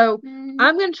 So I'm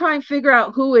gonna try and figure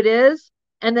out who it is,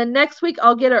 and then next week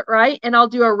I'll get it right, and I'll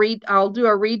do a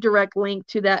redirect link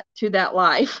to that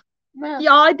live. Y'all,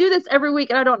 I do this every week,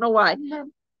 and I don't know why.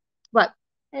 What?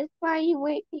 That's why you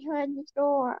wait behind the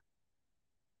door.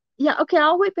 Yeah, okay,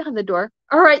 I'll wait behind the door.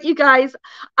 All right, you guys,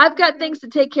 I've got things to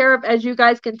take care of, as you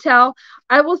guys can tell.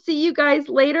 I will see you guys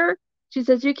later. She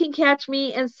says you can catch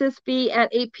me and Sis B at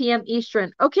 8 p.m.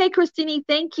 Eastern. Okay, Christine,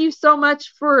 thank you so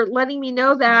much for letting me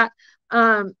know that.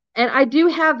 And I do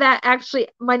have that, actually,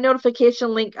 my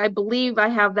notification link. I believe I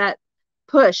have that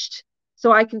pushed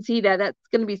so I can see that. That's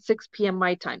going to be 6 p.m.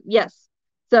 my time. Yes.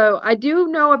 So I do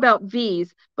know about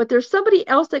V's, but there's somebody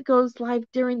else that goes live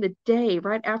during the day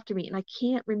right after me, and I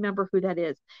can't remember who that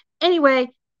is. Anyway,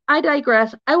 I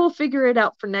digress. I will figure it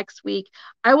out for next week.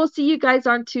 I will see you guys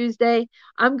on Tuesday.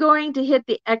 I'm going to hit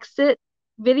the exit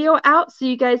video out so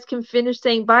you guys can finish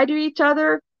saying bye to each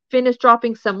other, finish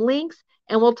dropping some links,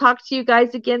 and we'll talk to you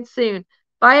guys again soon.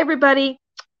 Bye, everybody.